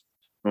official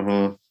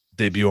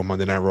debut on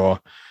Monday Night Raw.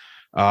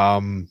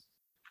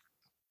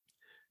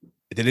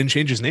 They didn't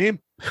change his name.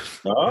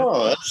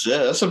 Oh,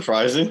 that's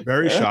surprising.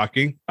 Very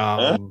shocking.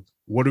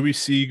 What do we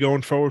see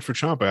going forward for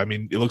Ciampa? I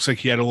mean, it looks like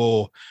he had a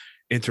little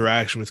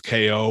interaction with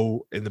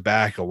KO in the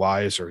back,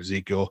 Elias or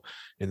Ezekiel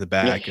in the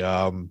back.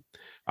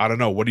 I don't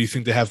know. What do you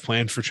think they have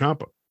planned for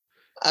Ciampa?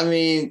 I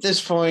mean, at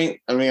this point,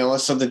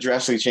 unless something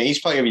drastically changes, he's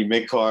probably gonna be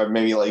mid-card,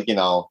 maybe like,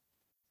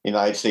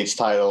 United States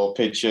title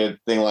picture,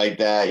 thing like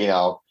that,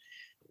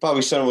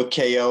 probably something with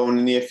KO in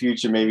the near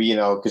future, maybe,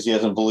 because he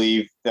doesn't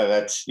believe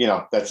that's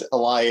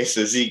Elias,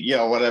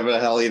 Ezekiel, whatever the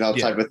hell,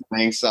 type of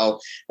thing. So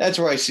that's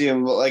where I see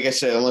him. But like I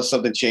said, unless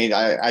something changed,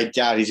 I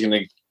doubt he's going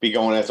to be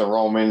going after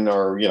Roman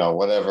or,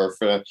 whatever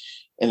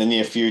in the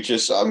near future.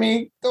 So,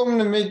 throw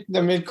him in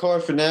the mid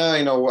card for now.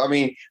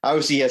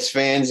 Obviously he has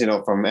fans,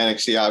 from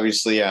NXT,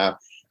 obviously,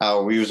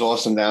 how he was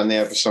awesome down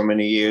there for so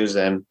many years.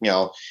 And,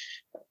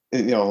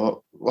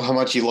 how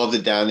much he loved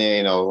it down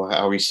there,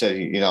 how he said,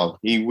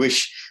 he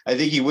wished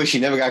he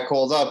never got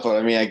called up.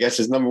 But I guess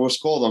his number was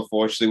called,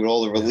 unfortunately, with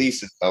all the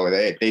releases. So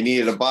they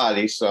needed a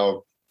body.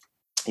 So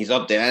he's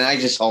up there. And I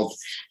just hope,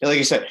 like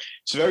I said,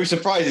 it's very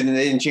surprising that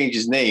they didn't change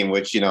his name,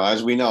 which,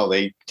 as we know,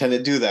 they tend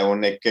to do that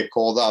when they get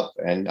called up.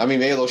 And maybe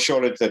they'll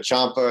short it to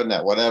Ciampa and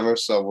that whatever.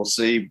 So we'll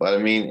see. But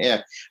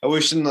I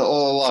wish him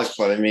all the luck.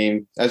 But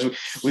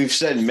as we've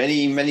said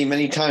many, many,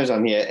 many times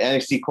on here,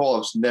 NXT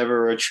call-ups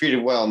never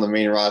treated well on the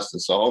main roster.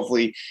 So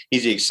hopefully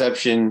he's the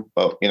exception.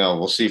 But,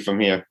 we'll see from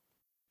here.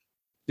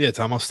 Yeah,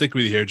 Tom, I'll stick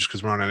with you here just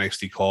because we're on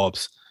NXT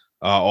call-ups.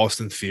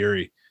 Austin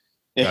Theory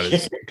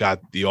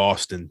got the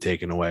Austin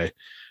taken away.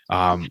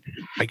 I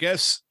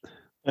guess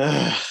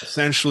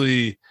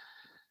essentially,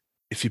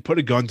 if you put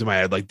a gun to my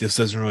head, like, this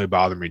doesn't really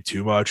bother me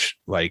too much.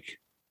 Like,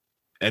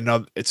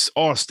 and it's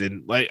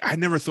Austin. Like, I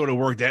never thought it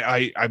worked.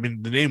 I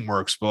mean, the name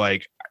works, but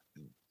like,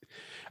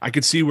 I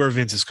could see where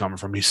Vince is coming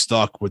from. He's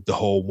stuck with the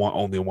whole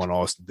only one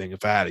Austin thing.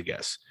 If I had to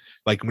guess,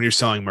 like when you're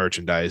selling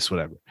merchandise,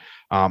 whatever.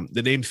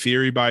 The name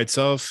Theory by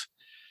itself.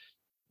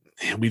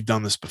 Man, we've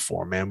done this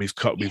before, man. We've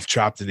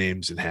chopped the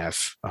names in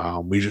half.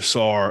 We just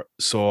saw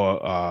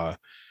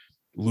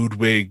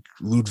Ludwig,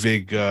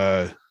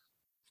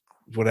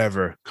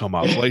 whatever come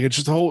up. Like,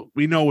 it's just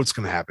we know what's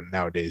going to happen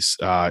nowadays.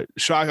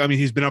 Shock. I mean,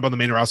 he's been up on the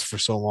main roster for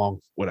so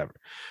long, whatever.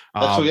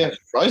 That's what I'm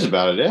surprised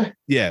about it. Yeah.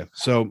 Yeah.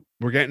 So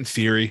we're getting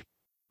Theory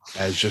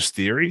as just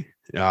Theory.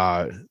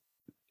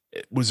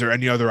 Was there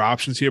any other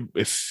options here?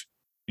 If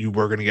you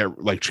were going to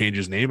get change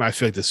his name, I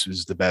feel like this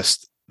was the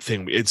best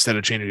thing instead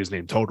of changing his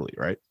name totally.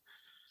 Right.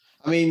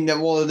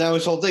 Well, that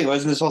was the whole thing.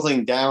 Wasn't this whole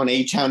thing down,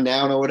 A-Town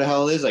down, or what the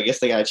hell it is? I guess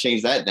they got to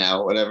change that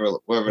now, whatever.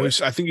 Well,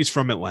 I think he's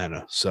from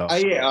Atlanta, so.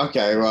 Yeah,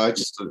 okay, well,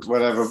 just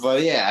whatever.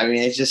 But, yeah,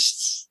 it's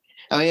just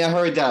 – I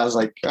heard that. I was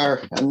like,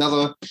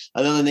 another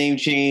name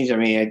change.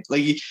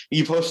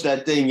 You posted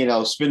that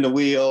thing, spin the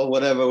wheel,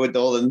 whatever, with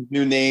all the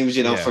new names,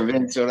 for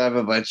Vince or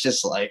whatever. But it's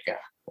just like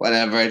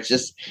whatever. It's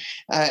just,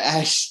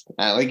 I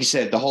like you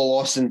said, the whole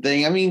Austin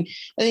thing. I think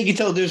you can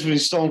tell the difference between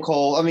Stone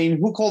Cold.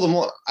 Who called him?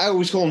 I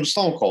always call him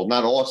Stone Cold,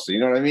 not Austin.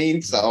 You know what I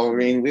mean? So,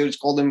 we always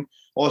called him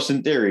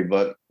Austin Theory.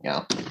 But,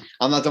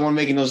 I'm not the one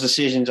making those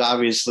decisions,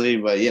 obviously.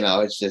 But,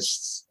 it's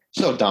just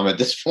so dumb at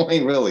this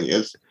point, really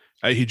is.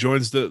 He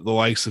joins the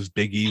likes of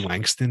Big E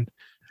Langston,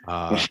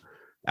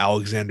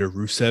 Alexander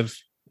Rusev,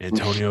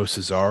 Antonio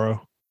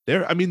Cesaro.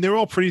 They're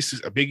all pretty.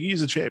 Big E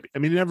is a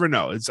champion. You never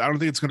know. I don't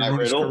think it's going to ruin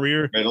his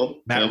career.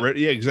 Matt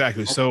Riddle. Yeah,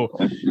 exactly. So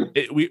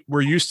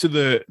we're used to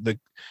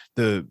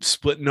the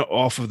splitting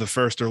off of the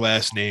first or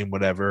last name,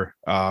 whatever.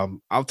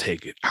 I'll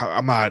take it.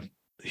 I'm not.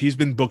 He's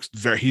been booked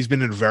he's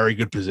been in very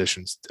good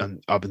positions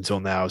up until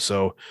now.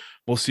 So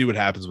we'll see what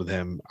happens with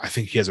him. I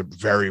think he has a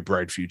very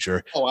bright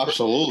future. Oh,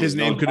 absolutely. His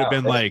name could have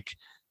been like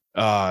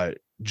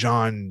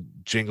John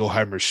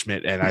Jingleheimer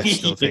Schmidt, and I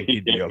still think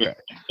he'd be okay.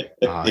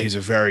 He's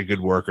a very good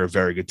worker,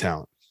 very good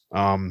talent.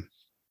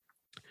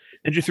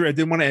 NJ3, I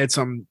did want to add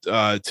something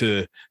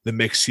to the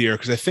mix here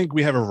because I think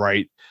we have a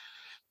right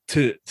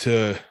to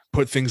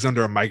put things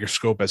under a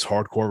microscope as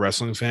hardcore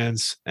wrestling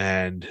fans,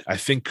 and I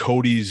think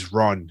Cody's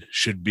run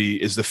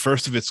is the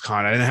first of its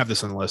kind. I didn't have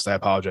this on the list. I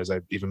apologize. I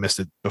even missed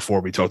it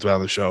before we talked about it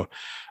on the show.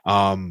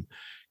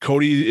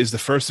 Cody is the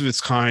first of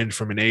its kind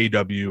from an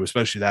AEW,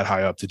 especially that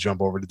high up, to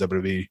jump over to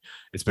WWE.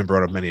 It's been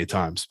brought up many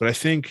times, but I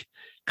think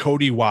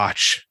Cody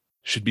Watch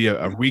should be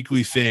a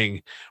weekly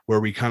thing where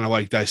we kind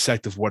of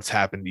dissect of what's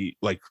happened,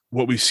 like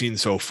what we've seen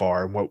so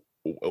far and what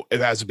it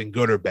hasn't been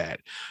good or bad.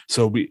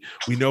 So we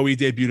know he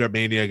debuted at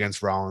Mania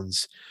against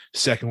Rollins.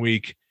 Second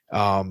week,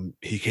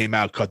 he came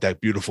out, cut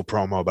that beautiful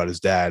promo about his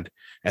dad.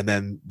 And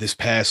then this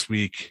past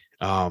week,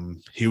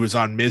 he was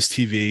on Miz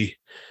TV,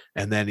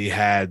 and then he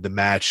had the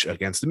match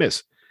against the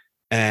Miz.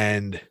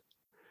 And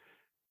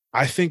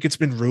I think it's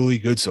been really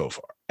good so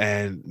far.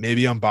 And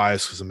maybe I'm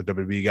biased because I'm a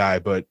WWE guy,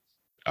 but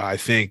I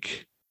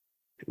think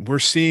we're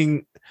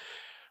seeing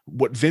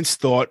what Vince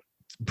thought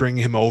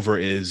bringing him over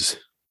is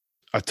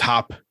a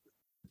top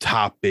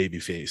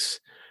babyface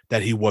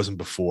that he wasn't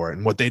before.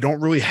 And what they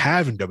don't really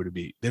have in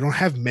WWE, they don't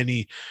have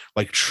many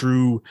like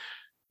true,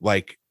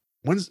 like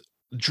when's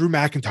Drew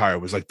McIntyre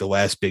was like the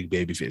last big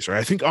babyface, right?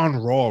 I think on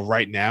Raw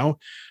right now,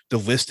 the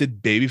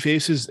listed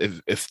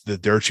babyfaces, if the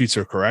dirt sheets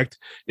are correct,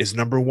 is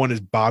number 1 is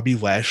Bobby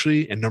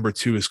Lashley and number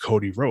 2 is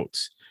Cody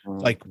Rhodes.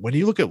 Like when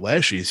you look at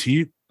Lashley, is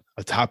he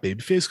a top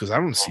babyface? Because I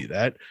don't see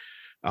that.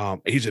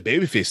 He's a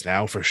babyface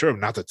now for sure,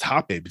 not the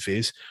top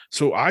babyface.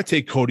 So I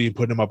take Cody and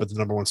put him up at the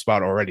number 1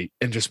 spot already,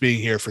 and just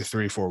being here for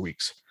 3-4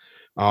 weeks.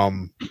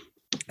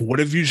 What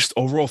have you just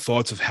overall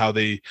thoughts of how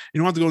they, you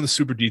don't have to go into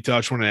super detail. I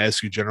just want to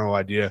ask you a general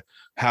idea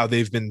how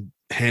they've been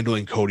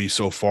handling Cody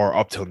so far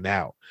up till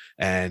now.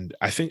 And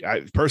I think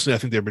personally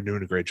think they've been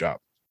doing a great job.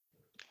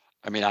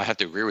 I mean, I have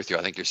to agree with you.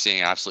 I think you're seeing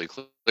it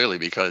absolutely clearly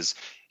because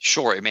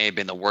sure, it may have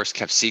been the worst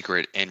kept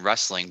secret in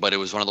wrestling, but it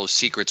was one of those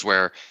secrets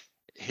where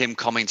him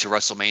coming to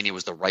WrestleMania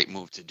was the right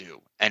move to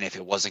do. And if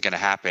it wasn't going to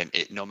happen,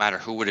 no matter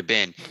who would have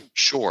been,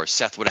 sure,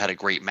 Seth would have had a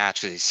great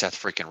match because he's Seth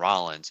freaking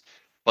Rollins.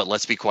 But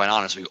let's be quite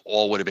honest, we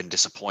all would have been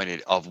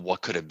disappointed of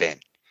what could have been.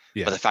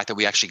 Yeah. But the fact that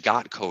we actually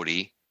got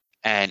Cody,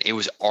 and it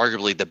was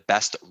arguably the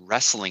best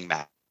wrestling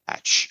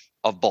match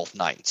of both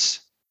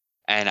nights.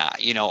 And,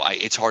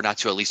 it's hard not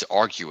to at least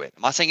argue it.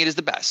 I'm not saying it is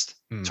the best.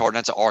 It's hard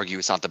not to argue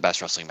it's not the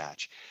best wrestling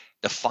match.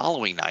 The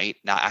following night,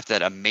 now after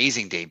that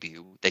amazing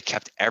debut, they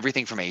kept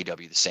everything from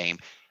AEW the same.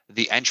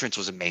 The entrance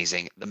was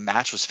amazing. The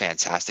match was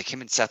fantastic.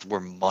 Him and Seth were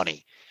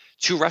money.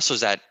 2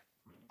 wrestlers that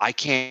I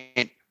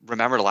can't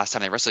remember the last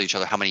time they wrestled each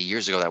other, how many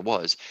years ago that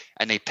was.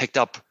 And they picked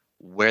up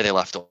where they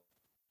left off.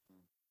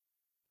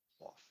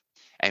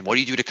 And what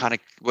do you do to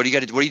what do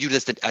you do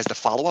as the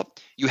follow-up?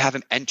 You have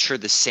him enter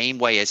the same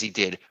way as he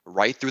did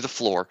right through the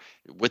floor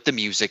with the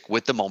music,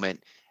 with the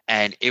moment.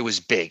 And it was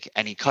big.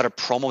 And he cut a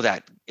promo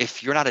that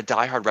if you're not a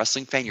diehard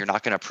wrestling fan, you're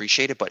not going to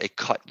appreciate it, but it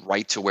cut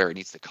right to where it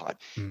needs to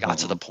cut, got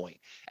to the point.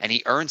 And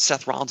he earned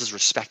Seth Rollins'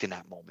 respect in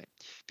that moment.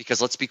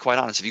 Because let's be quite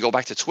honest, if you go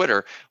back to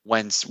Twitter,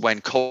 when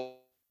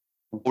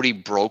Cody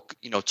broke,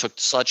 took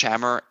the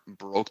sledgehammer,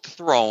 broke the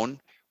throne,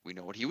 we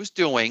know what he was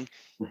doing.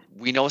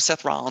 We know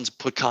Seth Rollins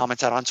put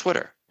comments out on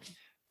Twitter.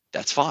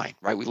 That's fine,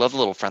 right? We love a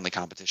little friendly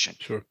competition.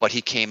 Sure. But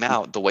he came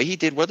out the way he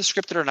did, whether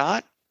scripted or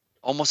not,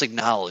 almost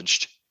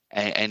acknowledged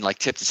and like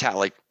tipped his hat,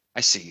 like,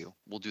 I see you.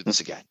 We'll do this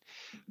again.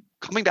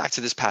 Coming back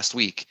to this past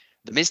week,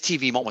 the Miz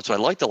TV moments, what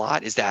I liked a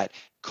lot is that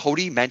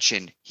Cody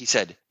mentioned, he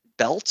said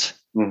belt,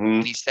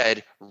 and he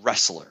said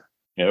wrestler,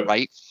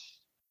 right?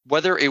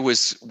 Whether it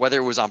was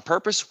on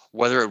purpose,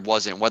 whether it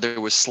wasn't, whether it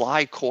was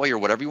sly, coy, or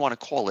whatever you want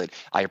to call it,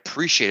 I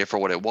appreciate it for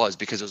what it was,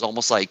 because it was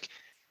almost like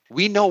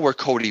we know where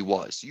Cody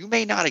was. You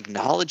may not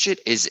acknowledge it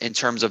is in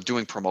terms of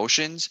doing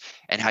promotions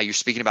and how you're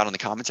speaking about on the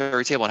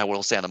commentary table and how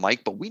we'll say on the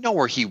mic, but we know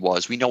where he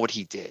was. We know what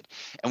he did.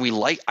 And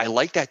I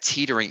like that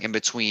teetering in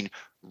between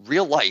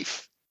real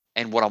life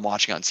and what I'm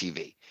watching on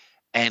TV.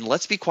 And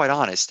let's be quite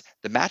honest,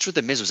 the match with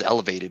The Miz was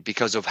elevated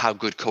because of how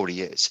good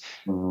Cody is.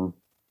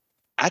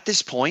 At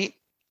this point,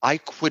 I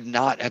could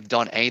not have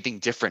done anything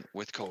different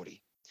with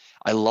Cody.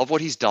 I love what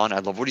he's done. I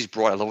love what he's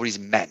brought. I love what he's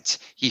meant.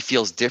 He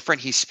feels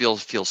different. He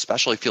feels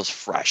special. He feels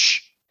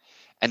fresh.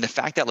 And the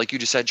fact that, like you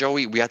just said,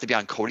 Joey, we have to be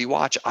on Cody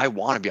Watch. I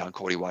want to be on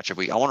Cody Watch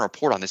every week. I want to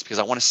report on this because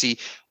I want to see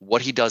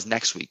what he does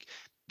next week.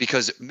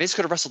 Because Miz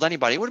could have wrestled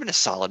anybody. It would have been a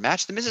solid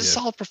match. The Miz is a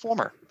solid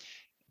performer.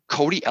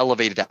 Cody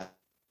elevated that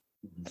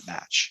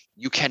match.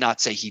 You cannot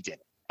say he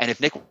didn't. And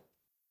if Nick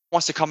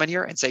wants to come in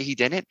here and say he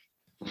didn't,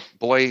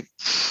 boy,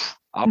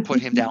 I'll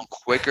put him down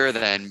quicker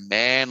than,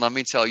 man, let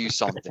me tell you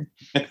something.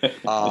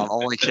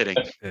 Only kidding.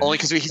 Only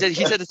because he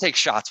said to take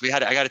shots. I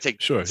got to take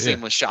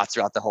seamless shots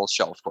throughout the whole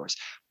show, of course.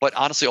 But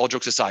honestly, all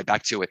jokes aside,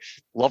 back to it.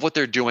 Love what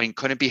they're doing.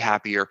 Couldn't be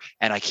happier.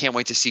 And I can't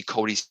wait to see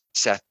Cody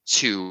Seth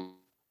 2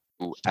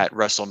 at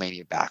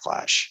WrestleMania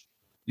Backlash.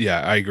 Yeah,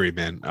 I agree,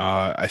 man.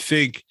 I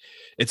think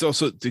it's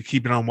also to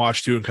keep it on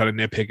watch too and kind of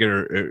nitpick it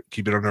or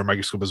keep it under a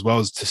microscope as well,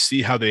 is to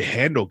see how they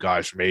handle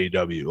guys from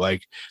AEW.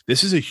 Like,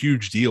 this is a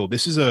huge deal.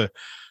 This is a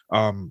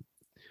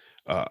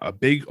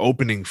big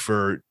opening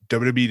for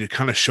WWE to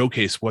kind of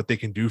showcase what they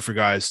can do for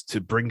guys,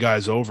 to bring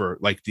guys over,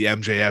 like the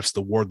MJFs,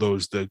 the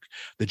Wardlows,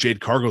 the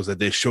Jade Cargos that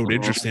they showed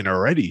interest in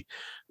already,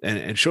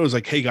 and shows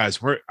like, hey guys,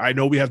 I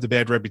know we have the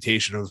bad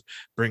reputation of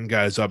bringing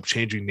guys up,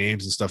 changing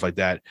names and stuff like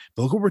that,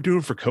 but look what we're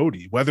doing for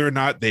Cody. Whether or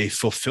not they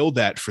fulfill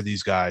that for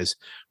these guys,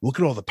 look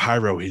at all the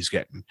pyro he's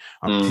getting.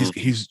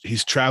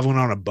 He's traveling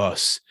on a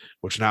bus,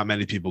 which not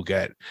many people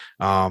get,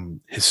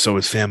 so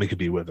his family could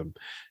be with him.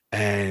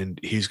 And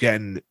he's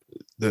getting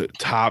the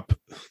top,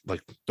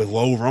 like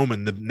below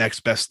Roman, the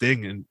next best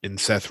thing in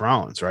Seth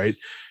Rollins, right?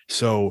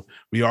 So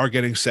we are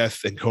getting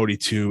Seth and Cody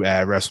 2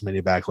 at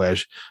WrestleMania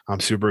Backlash.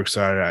 I'm super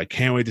excited. I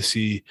can't wait to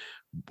see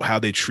how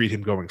they treat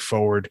him going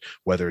forward,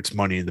 whether it's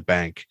Money in the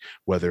Bank,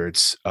 whether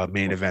it's a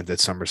main event at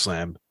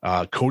SummerSlam.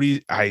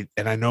 Cody, I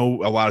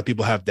know a lot of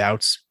people have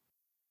doubts.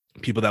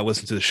 People that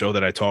listen to the show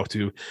that I talk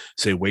to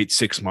say wait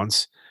 6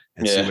 months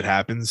and see what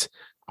happens.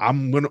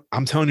 I'm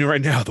telling you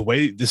right now, the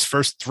way this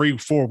first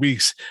 3-4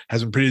 weeks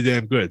has been pretty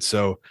damn good.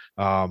 So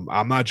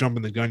I'm not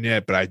jumping the gun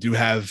yet, but I do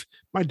have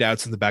my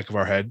doubts in the back of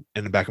my head,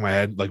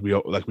 like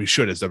we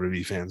should as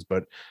WWE fans.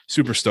 But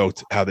super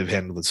stoked how they've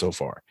handled it so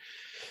far.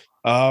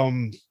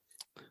 NXT,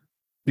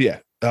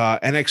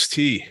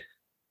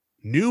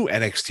 new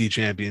NXT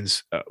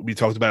champions. We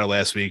talked about it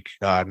last week.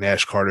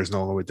 Nash Carter's no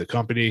longer with the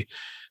company,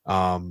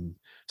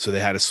 so they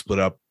had to split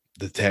up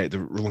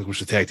relinquish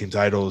the tag team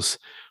titles.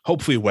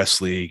 Hopefully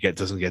Wesley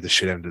doesn't get the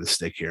shit end of the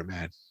stick here,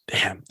 man.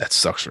 Damn, that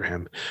sucks for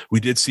him. We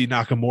did see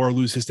Nakamura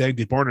lose his tag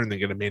team partner and they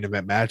get a main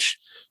event match.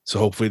 So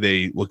hopefully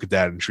they look at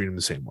that and treat him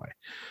the same way.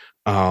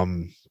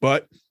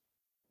 But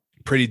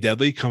Pretty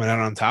Deadly coming out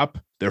on top.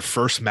 Their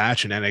first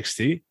match in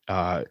NXT.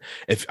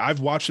 If I've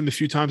watched them a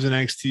few times in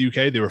NXT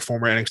UK, they were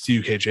former NXT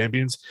UK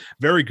champions.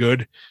 Very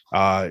good.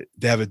 They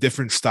have a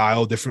different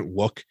style, different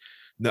look.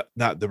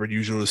 Not that we're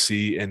usual to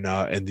see in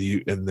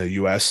the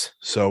US.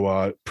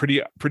 So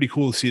pretty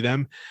cool to see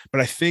them.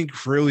 But I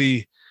think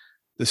really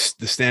the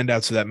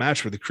standouts of that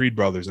match were the Creed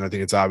brothers, and I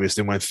think it's obvious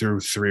they went through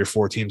 3 or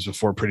 4 teams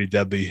before Pretty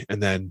Deadly,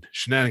 and then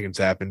shenanigans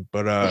happened.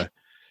 But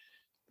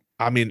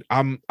I mean,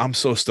 I'm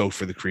so stoked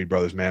for the Creed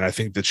brothers, man. I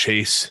think the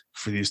chase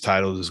for these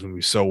titles is going to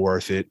be so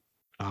worth it,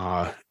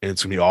 and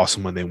it's going to be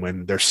awesome when they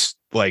win. They're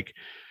like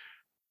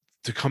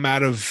to come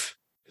out of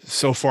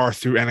so far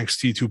through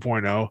NXT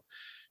 2.0.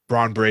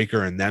 Braun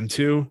Breaker and them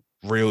two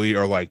really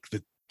are like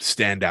the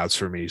standouts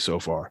for me so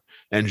far,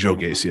 and Joe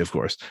Gacy, of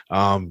course.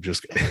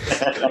 Just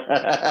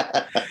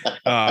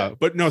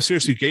but no,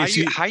 seriously,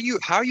 Gacy.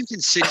 How you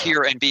can sit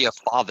here and be a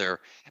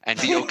father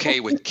and be okay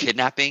with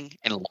kidnapping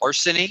and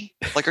larceny?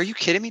 Like, are you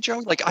kidding me,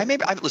 Joe? Like, I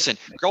listen.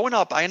 Growing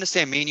up, I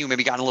understand me and you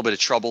maybe got in a little bit of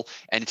trouble,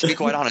 and to be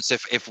quite honest,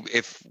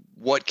 if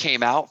what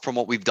came out from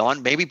what we've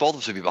done, maybe both of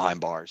us would be behind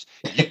bars.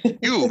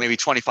 You maybe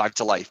 25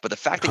 to life, but the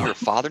fact that you're a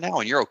father now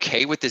and you're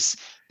okay with this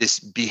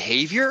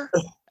behavior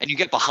and you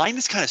get behind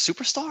this kind of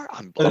superstar,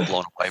 I'm blown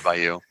away by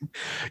you.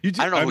 I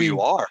don't know who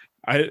you are.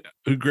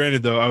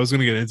 Granted though, I was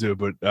going to get into it,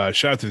 but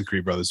shout out to the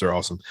Creed brothers. They're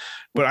awesome.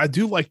 But I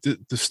do like the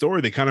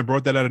story. They kind of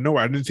brought that out of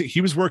nowhere. I didn't think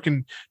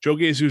Joe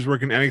Gacy was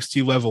working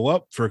NXT Level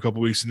Up for a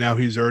couple of weeks, and now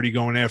he's already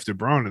going after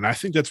Braun. And I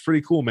think that's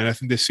pretty cool, man. I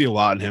think they see a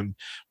lot in him,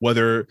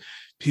 whether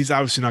he's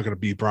obviously not going to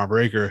beat Braun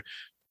Breaker,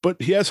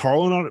 but he has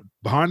Harlan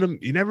behind him.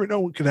 You never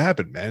know what could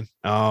happen, man.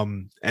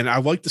 And I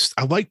like this.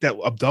 I like that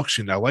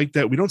abduction. I like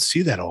that. We don't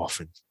see that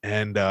often.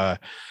 And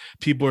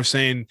people are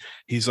saying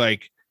he's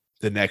like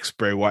the next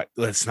Bray Wyatt.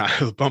 Let's not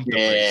bump the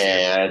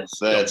brakes. Yeah,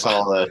 that's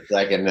all a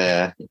second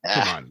there.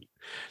 Come on.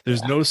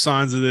 There's no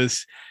signs of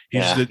this.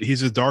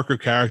 He's a darker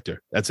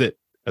character. That's it.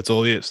 That's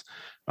all he is.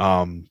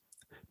 But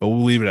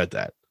we'll leave it at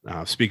that.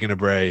 Speaking of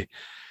Bray,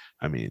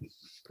 I mean,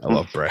 I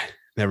love Bray.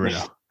 Never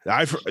know.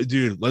 I'm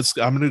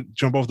gonna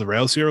jump off the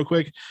rails here real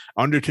quick.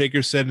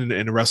 Undertaker said in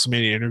a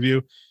WrestleMania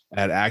interview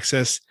at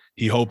Access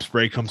he hopes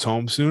Bray comes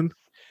home soon.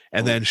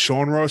 And then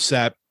Sean Ross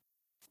Sapp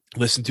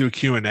listened to a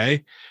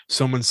Q&A.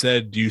 Someone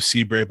said, do you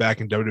see Bray back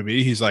in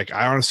WWE? He's like,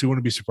 I honestly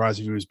wouldn't be surprised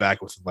if he was back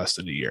within less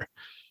than a year.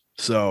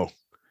 So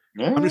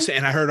I'm just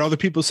saying, I heard other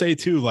people say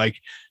too, like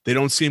they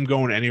don't see him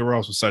going anywhere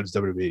else besides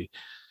WWE.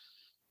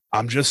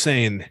 I'm just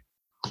saying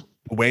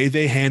the way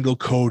they handle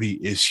Cody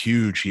is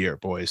huge here,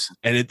 boys.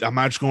 And I'm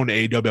not just going to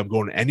AEW. I'm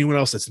going to anyone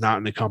else that's not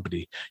in the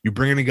company. You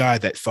bring in a guy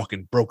that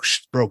fucking broke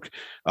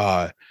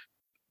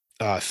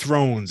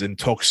thrones and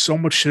talks so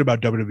much shit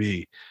about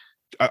WWE.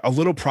 A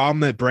little problem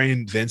that Bray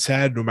and Vince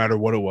had, no matter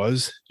what it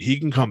was, he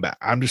can come back.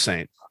 I'm just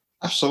saying.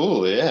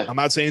 Absolutely, yeah. I'm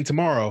not saying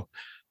tomorrow.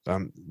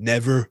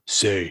 Never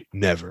say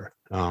never.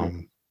 Yeah,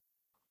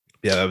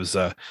 that was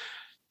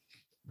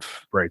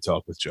Bray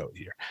talk with Joe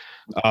here.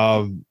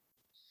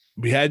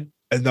 We had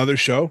another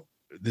show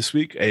this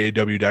week,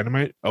 AEW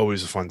Dynamite.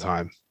 Always a fun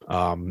time.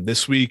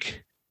 This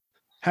week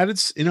had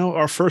its,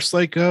 our first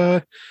like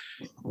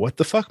what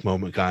the fuck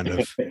moment kind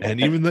of.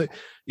 And even the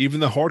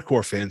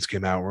hardcore fans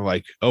came out and were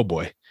like, oh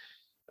boy.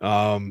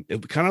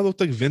 It kind of looked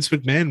like Vince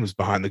McMahon was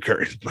behind the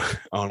curtain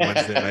on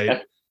Wednesday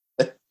night.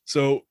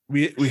 So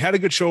we had a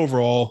good show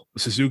overall.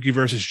 Suzuki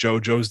versus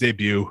Joe's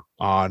debut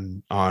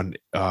on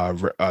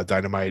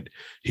Dynamite.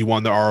 He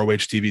won the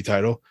ROH TV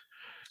title.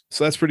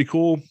 So that's pretty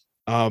cool.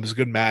 It was a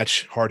good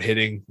match, hard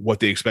hitting, what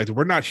they expected.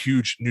 We're not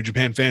huge New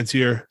Japan fans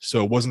here,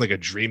 so it wasn't like a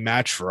dream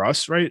match for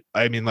us, right?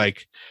 I mean,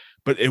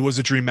 but it was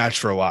a dream match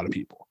for a lot of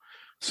people.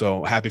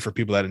 So happy for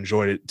people that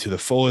enjoyed it to the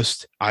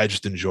fullest. I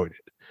just enjoyed it.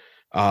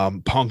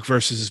 Punk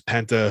versus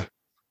Penta,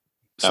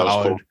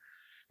 solid. Cool.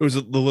 It was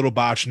a little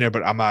botch in there,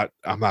 but I'm not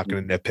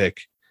going to nitpick.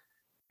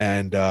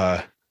 And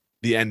the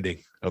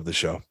ending of the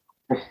show,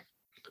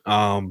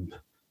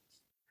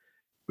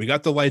 we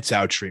got the lights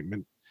out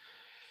treatment,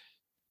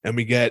 and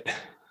we get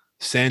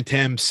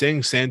Santam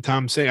Singh.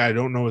 I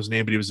don't know his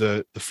name, but he was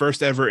the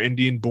first ever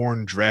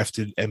Indian-born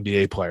drafted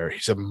NBA player.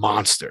 He's a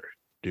monster,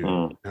 dude,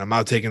 and I'm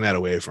not taking that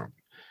away from him.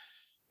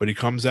 but he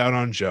comes out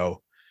on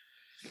Joe.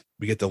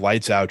 We get the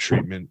lights out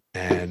treatment,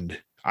 and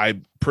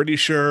I'm pretty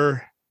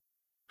sure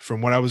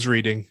from what I was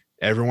reading,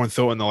 everyone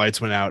thought when the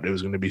lights went out, it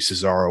was going to be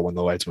Cesaro when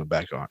the lights went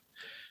back on.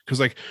 Because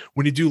like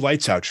when you do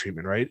lights out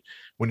treatment, right?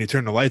 When you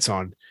turn the lights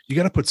on, you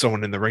got to put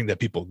someone in the ring that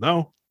people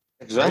know.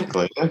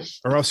 Exactly. Right?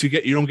 Or else you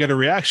don't get a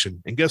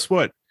reaction. And guess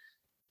what?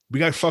 We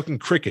got fucking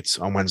crickets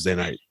on Wednesday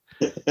night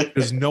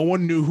because no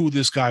one knew who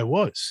this guy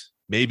was.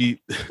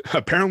 Maybe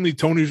apparently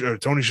Tony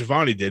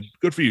Schiavone did.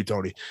 Good for you,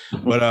 Tony.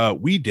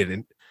 But we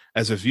didn't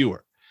as a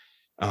viewer.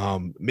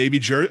 Maybe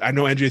I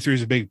know NJ3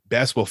 is a big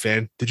basketball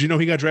fan. Did you know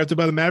he got drafted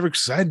by the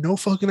Mavericks? I had no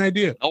fucking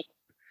idea. Nope.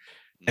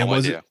 No and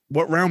was idea. it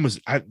what round was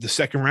the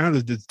second round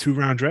of the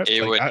 2-round draft?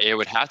 It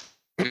would have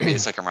to be a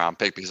second round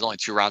pick because there's only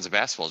 2 rounds of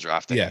basketball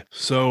drafting. Yeah.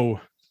 So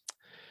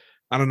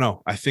I don't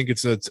know. I think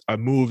it's a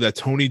move that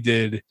Tony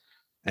did,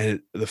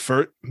 and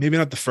maybe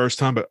not the first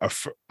time, but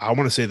I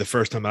want to say the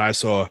first time that I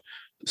saw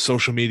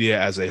social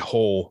media as a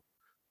whole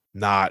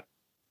not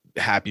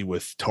happy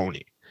with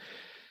Tony.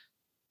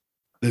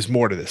 There's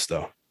more to this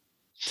though.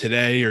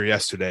 Today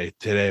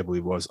I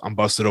believe it was, on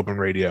Busted Open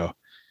Radio,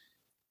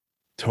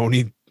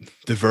 Tony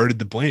diverted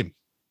the blame.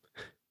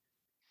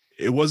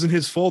 It wasn't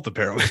his fault,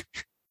 apparently.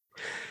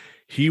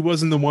 He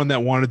wasn't the one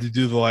that wanted to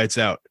do the lights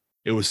out.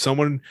 It was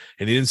someone,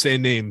 and he didn't say a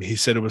name. He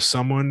said it was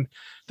someone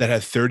that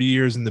had 30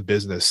 years in the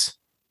business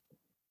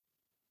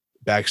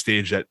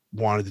backstage that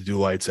wanted to do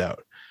lights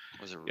out.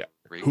 Was it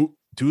Who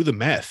do the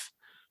math?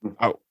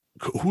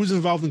 Who's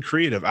involved in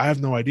creative? I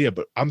have no idea,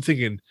 but I'm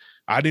thinking,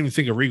 I didn't even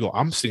think of Regal.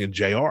 I'm thinking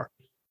JR.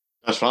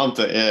 That's what I'm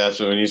thinking. Yeah,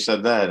 so when you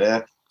said that,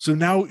 yeah. So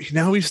now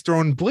he's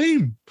throwing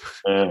blame.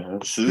 Yeah,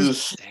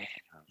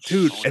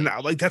 dude,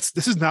 and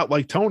this is not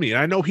like Tony. And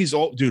I know he's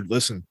all, dude,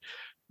 listen,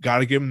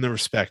 gotta give him the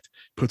respect.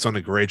 Puts on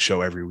a great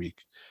show every week.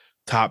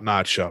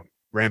 Top-notch show.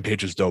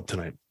 Rampage is dope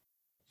tonight.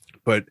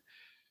 But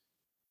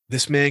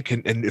this man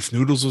can, and if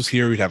Noodles was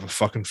here, he'd have a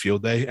fucking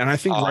field day. And I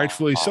think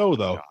rightfully so,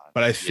 though. God.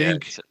 But I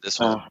think this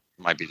one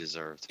might be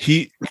deserved.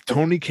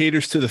 Tony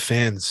caters to the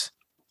fans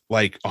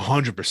like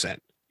 100%.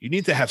 You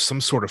need to have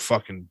some sort of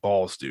fucking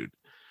balls, dude.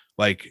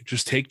 Like,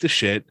 just take the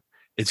shit.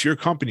 It's your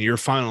company, your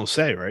final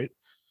say, right?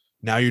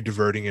 Now you're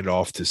diverting it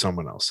off to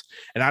someone else.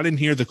 And I didn't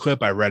hear the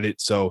clip. I read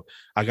it. So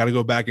I got to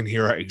go back and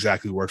hear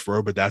exactly word for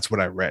word, but that's what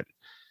I read.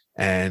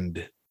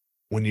 And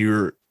when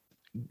you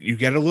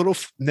get a little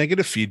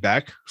negative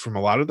feedback from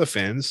a lot of the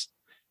fans,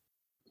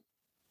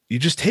 you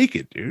just take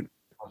it, dude.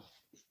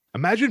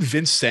 Imagine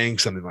Vince saying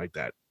something like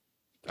that.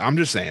 I'm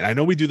just saying, I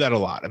know we do that a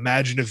lot.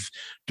 Imagine if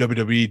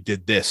WWE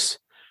did this.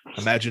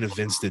 Imagine if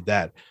Vince did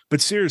that. But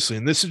seriously,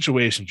 in this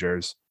situation,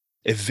 Jers,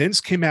 if Vince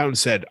came out and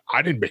said,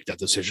 I didn't make that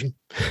decision,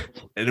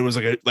 and it was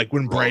like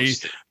when Bray,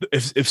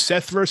 if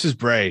Seth versus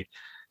Bray,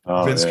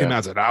 Vince came out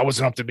and said, I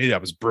wasn't up to me, that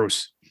was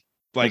Bruce.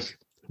 Like,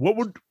 what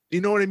would,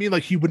 you know what I mean?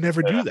 Like, he would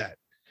never do that.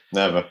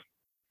 Never.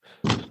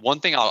 One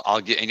thing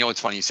I'll give, and you know,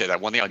 it's funny you say that.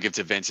 One thing I'll give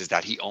to Vince is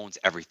that he owns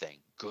everything,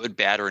 good,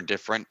 bad, or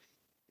indifferent.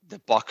 The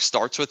buck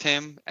starts with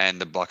him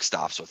and the buck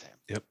stops with him.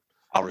 Yep.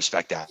 I'll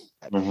respect that.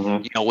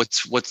 Mm-hmm. You know,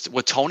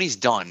 what Tony's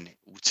done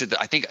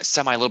I think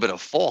a little bit of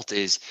fault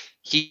is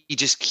he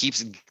just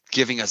keeps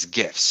giving us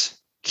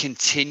gifts,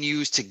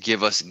 continues to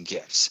give us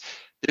gifts.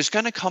 There's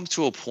going to come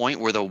to a point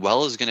where the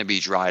well is going to be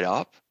dried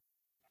up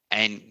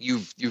and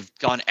you've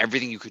done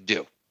everything you could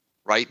do,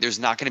 right? There's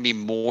not going to be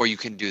more you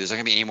can do. There's not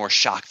going to be any more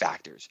shock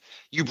factors.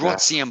 You brought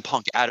CM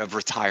Punk out of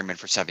retirement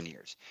for 7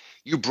 years.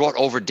 You brought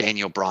over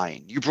Daniel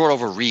Bryan. You brought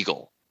over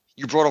Regal.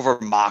 You brought over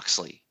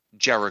Moxley,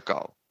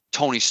 Jericho,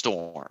 Tony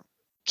Storm,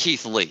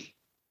 Keith Lee,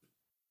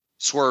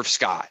 Swerve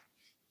Scott,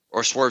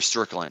 or Swerve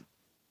Strickland.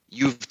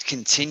 You've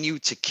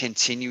continued to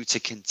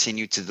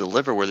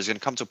deliver where there's going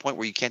to come to a point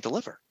where you can't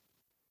deliver.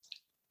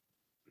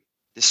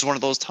 This is one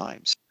of those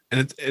times.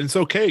 And it's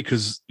okay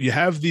because you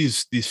have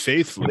these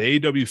faithful, the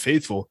AEW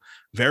faithful,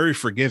 very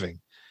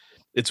forgiving.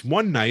 It's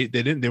one night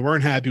they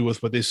weren't happy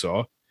with what they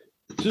saw.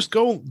 Just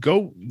go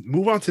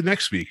move on to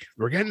next week.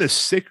 We're getting this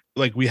sick,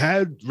 like we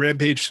had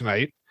Rampage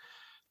tonight,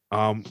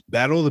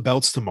 Battle of the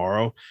Belts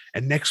tomorrow,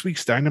 and next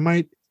week's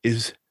Dynamite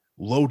is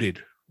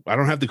loaded. I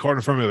don't have the card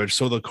in front of me, I just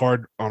saw the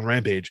card on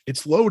Rampage.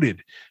 It's loaded.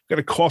 We've got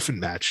a coffin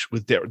match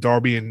with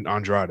Darby and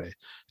Andrade.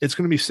 It's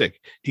going to be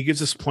sick. He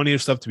gives us plenty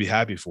of stuff to be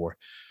happy for,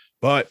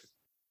 but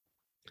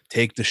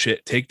take the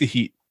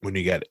heat when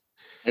you get it.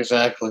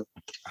 Exactly.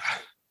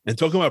 And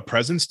talking about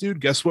presents,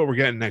 dude, guess what we're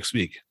getting next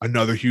week?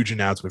 Another huge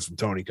announcement from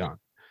Tony Khan.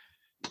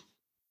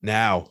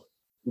 Now,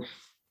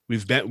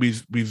 we've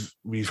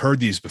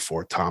heard these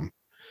before, Tom.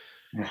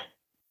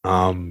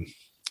 One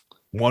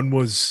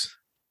was,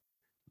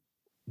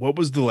 what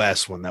was the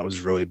last one that was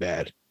really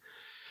bad?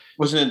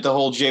 Wasn't it the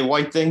whole Jay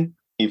White thing?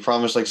 He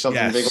promised like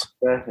something big like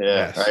that. Yeah,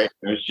 yes. Right.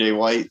 It was Jay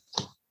White.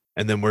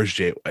 And then where's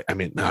Jay? I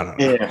mean, no.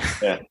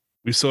 Yeah.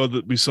 We saw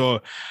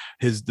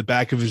the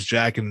back of his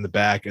jacket in the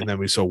back, and then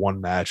we saw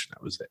one match, and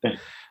that was it.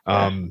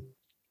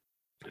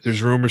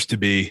 There's rumors to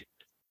be.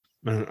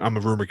 I'm a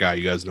rumor guy.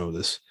 You guys know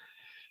this.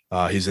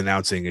 He's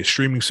announcing a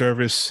streaming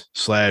service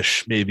 /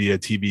 maybe a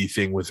TV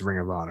thing with Ring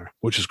of Honor,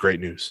 which is great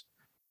news.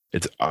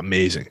 It's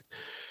amazing.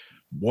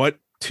 What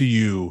to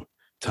you,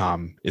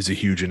 Tom, is a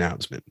huge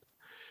announcement?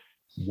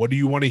 What do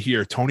you want to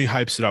hear? Tony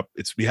hypes it up.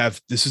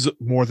 This is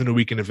more than a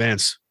week in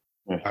advance.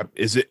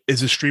 Is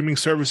a streaming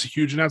service a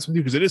huge announcement to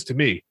you? Because it is to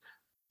me,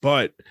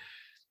 but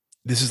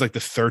this is like the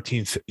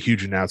 13th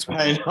huge announcement.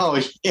 I know.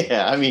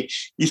 Yeah. I mean,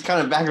 he's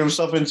kind of backing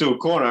himself into a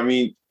corner. I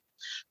mean,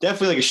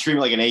 definitely like a stream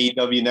like an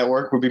AEW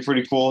network would be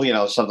pretty cool,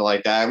 something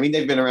like that. I mean,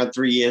 they've been around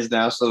 3 years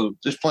now, so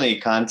there's plenty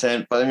of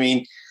content. But I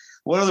mean,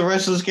 what other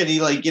wrestlers can he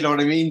you know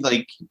what I mean?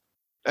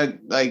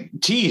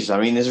 Tease. I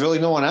mean, there's really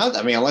no one out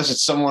there. I mean, unless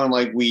it's someone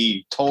like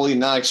we totally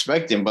not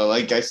expecting. But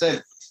like I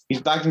said,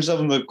 he's backed himself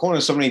in the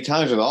corner so many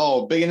times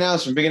with, big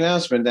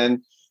announcement.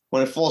 Then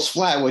when it falls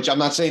flat, which I'm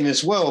not saying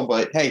this will,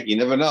 but hey, you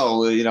never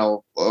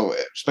know,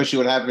 especially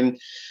what happened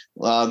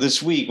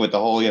this week with the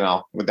whole,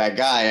 with that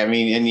guy. I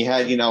mean, and you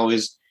had,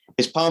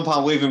 his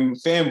pom-pom waving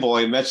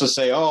fanboy Metzler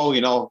say,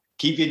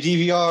 keep your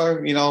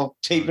DVR,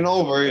 taping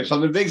over.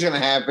 Something big's going to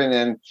happen.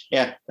 And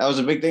yeah, that was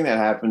a big thing that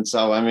happened.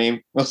 So, I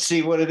mean, we'll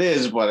see what it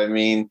is. But I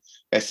mean,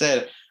 like I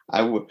said,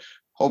 I would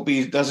hope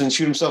he doesn't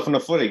shoot himself in the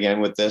foot again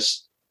with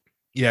this.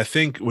 Yeah, I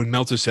think when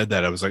Meltzer said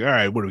that, I was like, all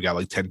right, what do we got,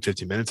 like 10,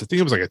 15 minutes? I think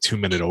it was like a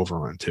 2-minute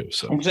overrun too.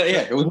 So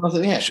yeah, it was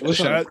nothing. Yeah,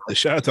 shout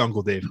out to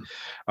Uncle Dave.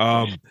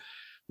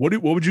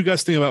 What would you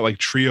guys think about like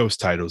trios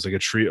titles? Like a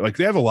trio, like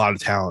they have a lot of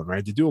talent,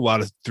 right? They do a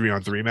lot of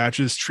 3-on-3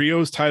 matches.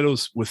 Trios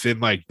titles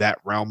within like that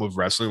realm of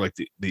wrestling, like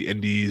the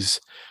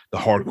indies, the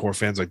hardcore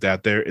fans like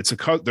that.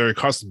 They're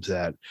accustomed to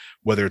that,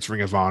 whether it's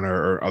Ring of Honor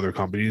or other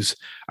companies.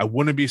 I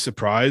wouldn't be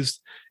surprised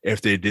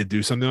if they did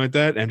do something like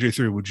that.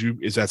 NJ3,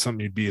 is that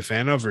something you'd be a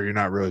fan of, or you're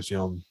not really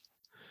feeling?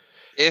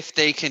 If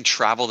they can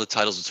travel the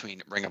titles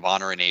between Ring of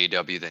Honor and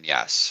AEW, then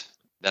yes.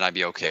 Then I'd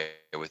be okay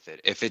with it.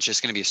 If it's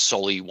just going to be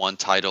solely one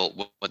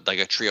title, like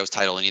a trios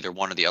title in either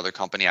one or the other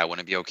company, I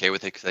wouldn't be okay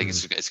with it because I think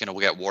it's going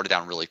to get watered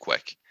down really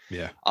quick.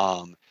 Yeah.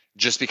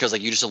 Just because,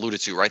 like you just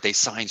alluded to, right? They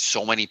signed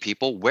so many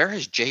people. Where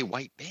has Jay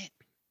White been?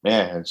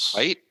 Yeah,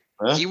 right.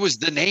 He was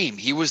the name.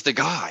 He was the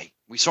guy.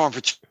 We saw him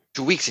for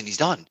 2 weeks, and he's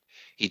done.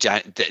 He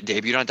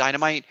debuted on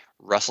Dynamite,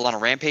 wrestled on a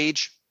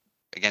Rampage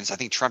against, I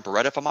think, Trent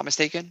Beretta, if I'm not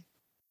mistaken,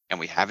 and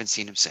we haven't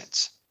seen him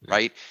since.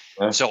 Right.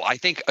 Yeah. So I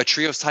think a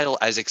trios title,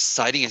 as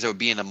exciting as it would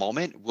be in the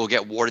moment, will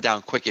get watered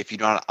down quick if you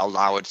don't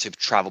allow it to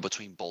travel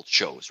between both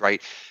shows.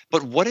 Right.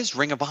 But what is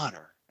Ring of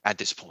Honor at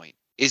this point?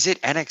 Is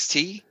it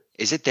NXT?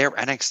 Is it their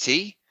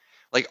NXT?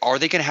 Like, are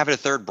they going to have it a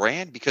third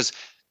brand? Because,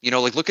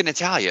 like look at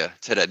Natalya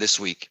this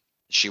week.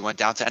 She went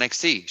down to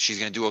NXT. She's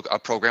going to do a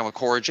program with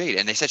Cora Jade.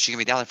 And they said she's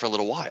going to be down there for a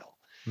little while.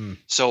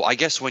 So I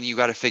guess when you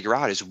got to figure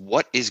out is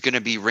what is going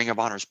to be Ring of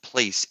Honor's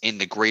place in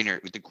the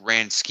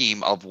grand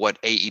scheme of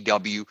what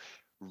AEW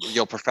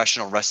real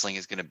professional wrestling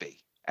is going to be.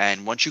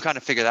 And once you kind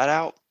of figure that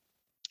out,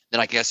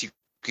 then I guess you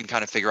can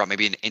kind of figure out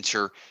maybe an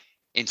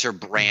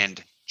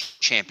inter-brand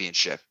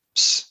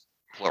championships,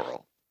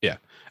 plural. Yeah.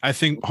 I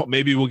think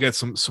maybe we'll get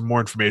some more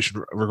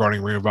information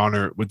regarding Ring of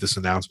Honor with this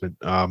announcement.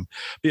 Yeah,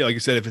 like I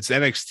said, if it's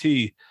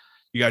NXT,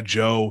 you got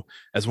Joe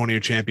as one of your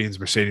champions,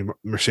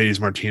 Mercedes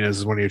Martinez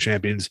as one of your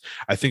champions.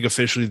 I think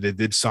officially they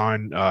did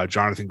sign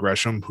Jonathan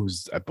Gresham,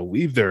 who's I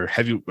believe their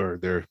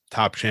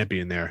top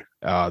champion there.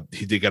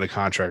 He did get a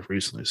contract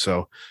recently.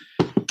 So,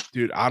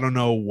 dude, I don't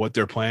know what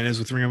their plan is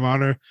with Ring of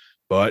Honor,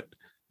 but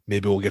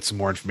maybe we'll get some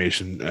more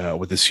information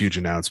with this huge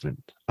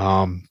announcement.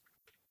 And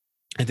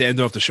to end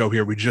off the show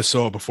here, we just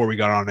saw it before we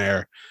got on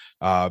air.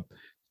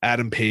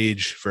 Adam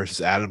Page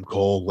versus Adam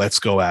Cole. Let's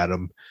go,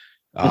 Adam.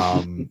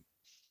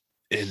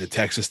 In the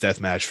Texas Death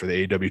Match for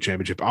the AEW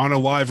Championship on a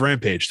live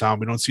Rampage, Tom.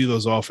 We don't see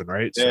those often,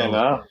 right?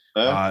 Yeah,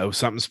 so, it was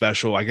something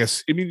special. I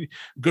guess,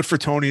 good for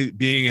Tony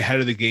being ahead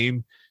of the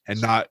game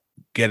and not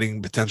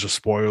getting potential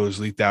spoilers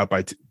leaked out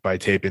by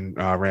taping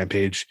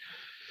Rampage.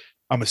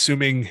 I'm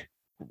assuming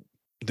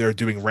they're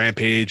doing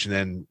Rampage and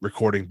then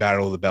recording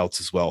Battle of the Belts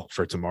as well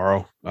for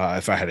tomorrow,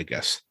 if I had to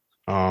guess.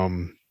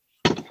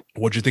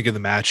 What'd you think of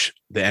the match?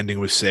 The ending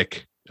was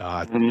sick.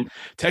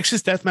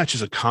 Texas Death Match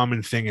is a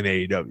common thing in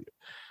AEW.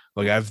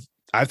 Like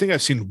I think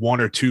I've seen one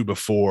or two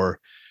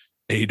before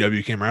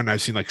AEW came around. I've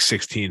seen like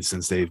 16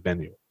 since they've been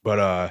here. But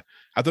I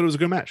thought it was a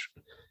good match.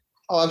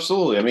 Oh,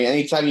 absolutely. I mean,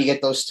 anytime you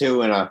get those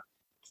two in a,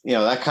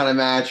 that kind of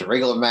match, a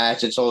regular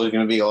match, it's always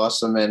going to be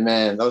awesome. And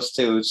man, those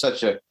two, it's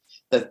such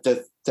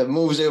the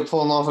moves they were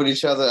pulling off with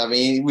each other. I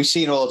mean, we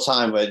see it all the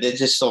time, but they're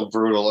just so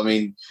brutal. I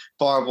mean,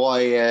 barbed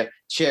wire,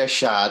 chair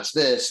shots,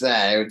 this,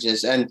 that. It was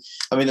just, and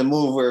I mean, the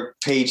move where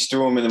Page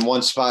threw him in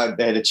one spot,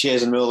 they had the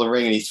chairs in the middle of the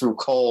ring, and he threw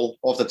Cole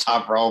off the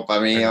top rope. I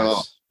mean,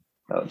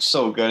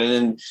 so good. And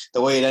then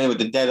the way it ended with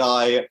the dead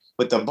eye,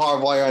 with the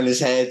barbed wire on his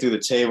head through the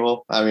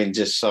table. I mean,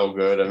 just so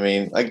good. I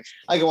mean, like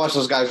I can watch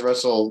those guys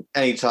wrestle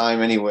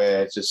anytime,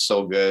 anywhere. It's just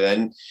so good.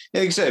 And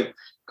like I said,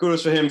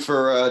 kudos for him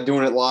for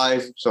doing it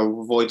live,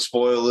 so avoid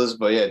spoilers.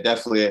 But yeah,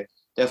 definitely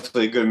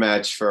a good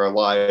match for a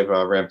live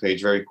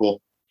Rampage. Very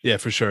cool. Yeah,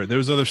 for sure. There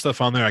was other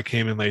stuff on there. I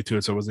came in late to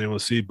it, so I wasn't able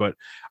to see. But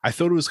I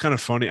thought it was kind of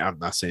funny. I'm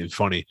not saying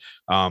funny.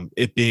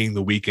 It being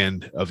the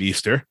weekend of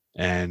Easter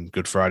and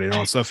Good Friday and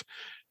all that stuff.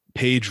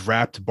 Paige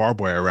wrapped barbed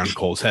wire around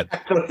Cole's head.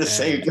 The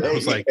same thing. I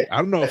was like, I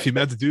don't know if he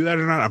meant to do that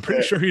or not. I'm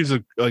pretty sure he's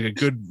a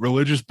good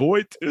religious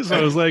boy too. So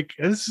I was like,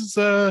 this is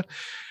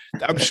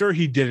I'm sure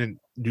he didn't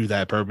do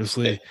that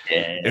purposely.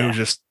 It was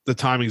just the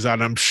timing's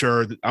on. I'm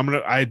sure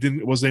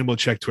that wasn't able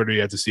to check Twitter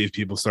yet to see if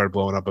people started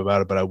blowing up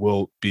about it, but I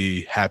will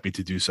be happy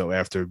to do so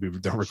after we were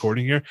done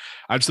recording here.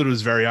 I just thought it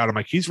was very odd. I'm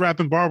like, he's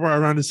wrapping barbed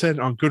wire around his head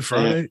on Good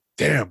Friday.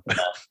 Damn.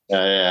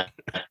 Yeah.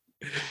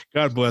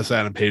 God bless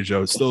Adam Page,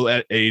 though. It's still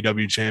at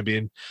AEW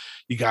champion.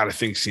 You got to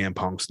think CM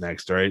Punk's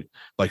next, right?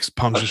 Like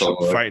Punk's just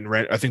fighting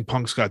right. I think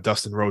Punk's got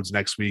Dustin Rhodes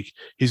next week.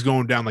 He's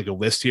going down like a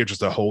list here,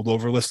 just a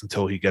holdover list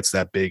until he gets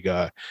that big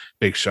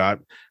shot.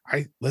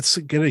 Let's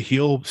get a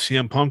heel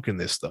CM Punk in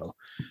this though.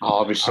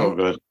 Oh, it'll be so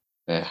good.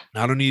 Yeah.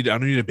 I don't need a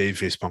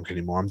babyface Punk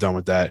anymore. I'm done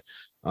with that.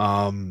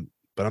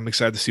 But I'm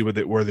excited to see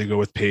where they go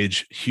with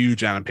Page.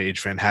 Huge Adam Page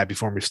fan. Happy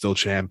for him. He's still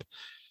champ.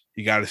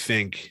 You got to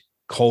think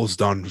Cole's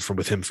done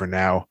with him for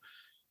now.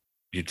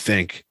 You'd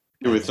think.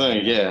 You would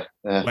think, yeah.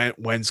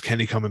 When's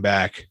Kenny coming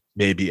back?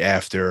 Maybe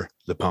after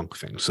the Punk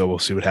thing. So we'll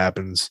see what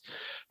happens.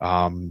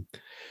 All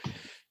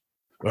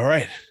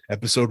right.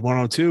 Episode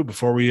 102.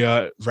 Before we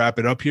wrap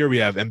it up here, we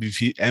have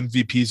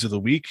MVPs of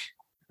the week.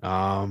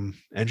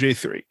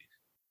 NJ3.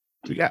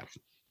 We got.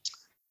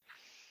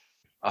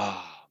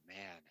 Oh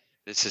man,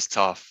 this is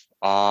tough.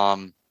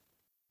 MVP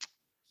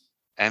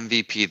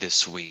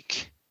this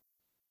week.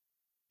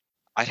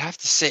 I'd have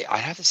to say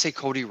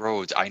Cody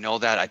Rhodes. I know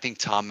that I think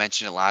Tom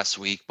mentioned it last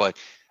week, but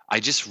I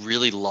just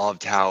really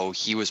loved how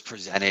he was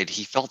presented.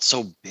 He felt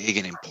so big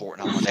and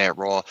important on Monday at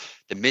Raw.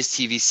 The Miz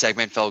TV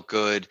segment felt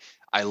good.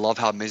 I love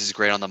how Miz is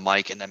great on the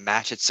mic, and the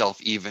match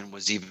itself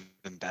was even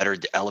better,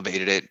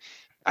 elevated it.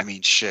 I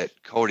mean, shit,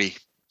 Cody,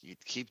 you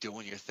keep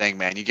doing your thing,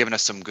 man. You're giving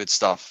us some good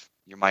stuff.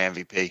 You're my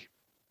MVP.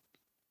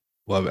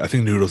 Well, I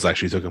think Noodles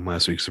actually took him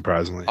last week,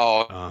 surprisingly.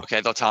 Oh, okay.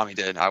 I thought Tommy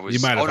did.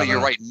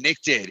 You're right. Nick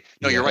did.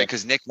 No, Yeah. You're right,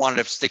 because Nick wanted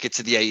to stick it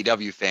to the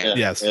AEW fan.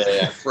 Yes.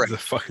 Yeah.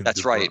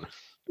 That's right.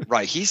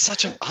 Right. He's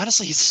such a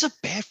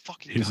bad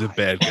fucking guy. He's a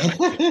bad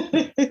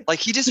guy. Like,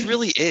 he just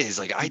really is.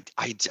 Like,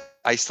 I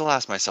still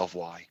ask myself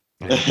why.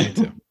 Yeah, me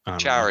too.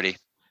 Charity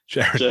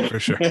for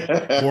sure.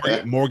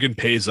 Morgan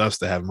pays us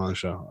to have him on the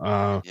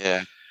show.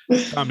 Yeah.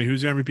 Tommy,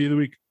 who's your MVP of the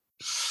week?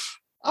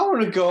 I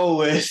want to go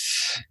with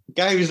a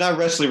guy who's not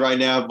wrestling right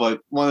now, but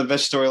one of the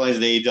best storylines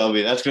in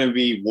AEW. That's going to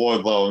be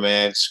Wardlow,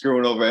 man,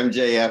 screwing over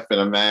MJF in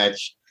a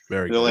match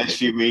Very the last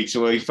few weeks.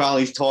 Where he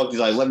finally talked,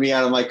 he's like, "Let me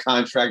out of my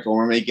contract, or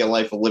we're going to make your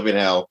life a living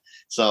hell."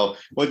 So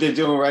what they're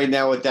doing right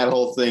now with that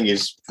whole thing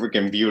is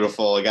freaking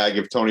beautiful. I got to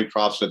give Tony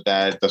props with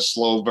that. The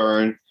slow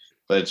burn,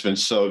 but it's been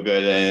so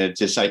good, and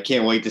I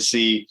can't wait to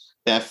see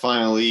that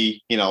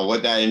finally.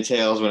 What that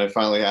entails when it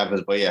finally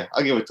happens. But yeah,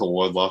 I'll give it to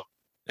Wardlow.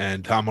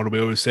 And Tom, what do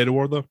we always say to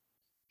Wardlow?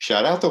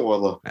 Shout out to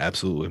Wardlow.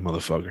 Absolutely,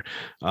 motherfucker.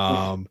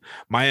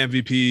 My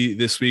MVPs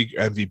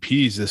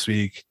this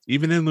week,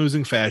 even in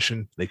losing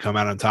fashion, they come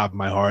out on top of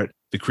my heart.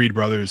 The Creed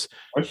brothers,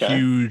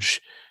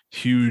 huge.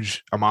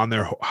 I'm on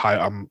the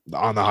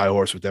high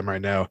horse with them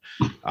right now.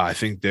 I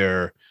think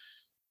they're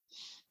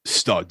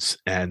studs,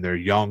 and they're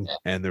young,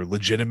 and they're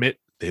legitimate.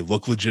 They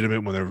look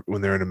legitimate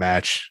when they're in a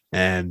match,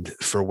 and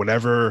for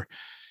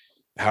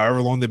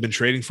however long they've been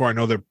trading for. I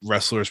know they're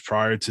wrestlers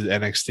prior to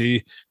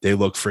NXT. They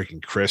look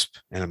freaking crisp,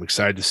 and I'm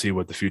excited to see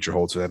what the future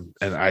holds for them.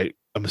 And I'm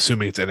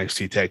assuming it's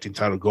NXT Tag Team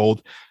Title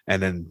Gold,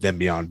 and then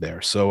beyond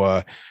there.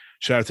 So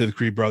shout out to the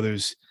Creed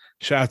brothers.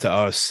 Shout out to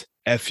us.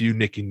 F you,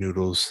 Nicky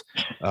Noodles.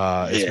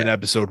 It's been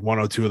episode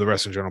 102 of the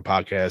Wrestling Journal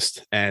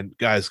podcast. And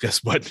guys,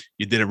 guess what?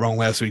 You did it wrong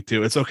last week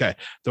too. It's okay.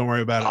 Don't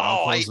worry about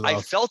it. I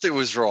felt it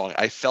was wrong.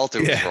 Was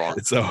wrong.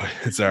 It's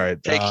all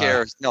right. Take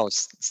care. No,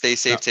 stay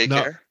safe. Take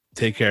care.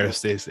 Take care.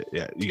 Stay safe.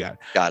 Yeah, you got it.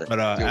 Got it. But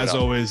as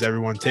always,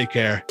 everyone, take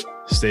care.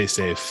 Stay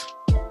safe.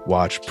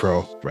 Watch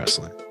pro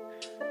wrestling.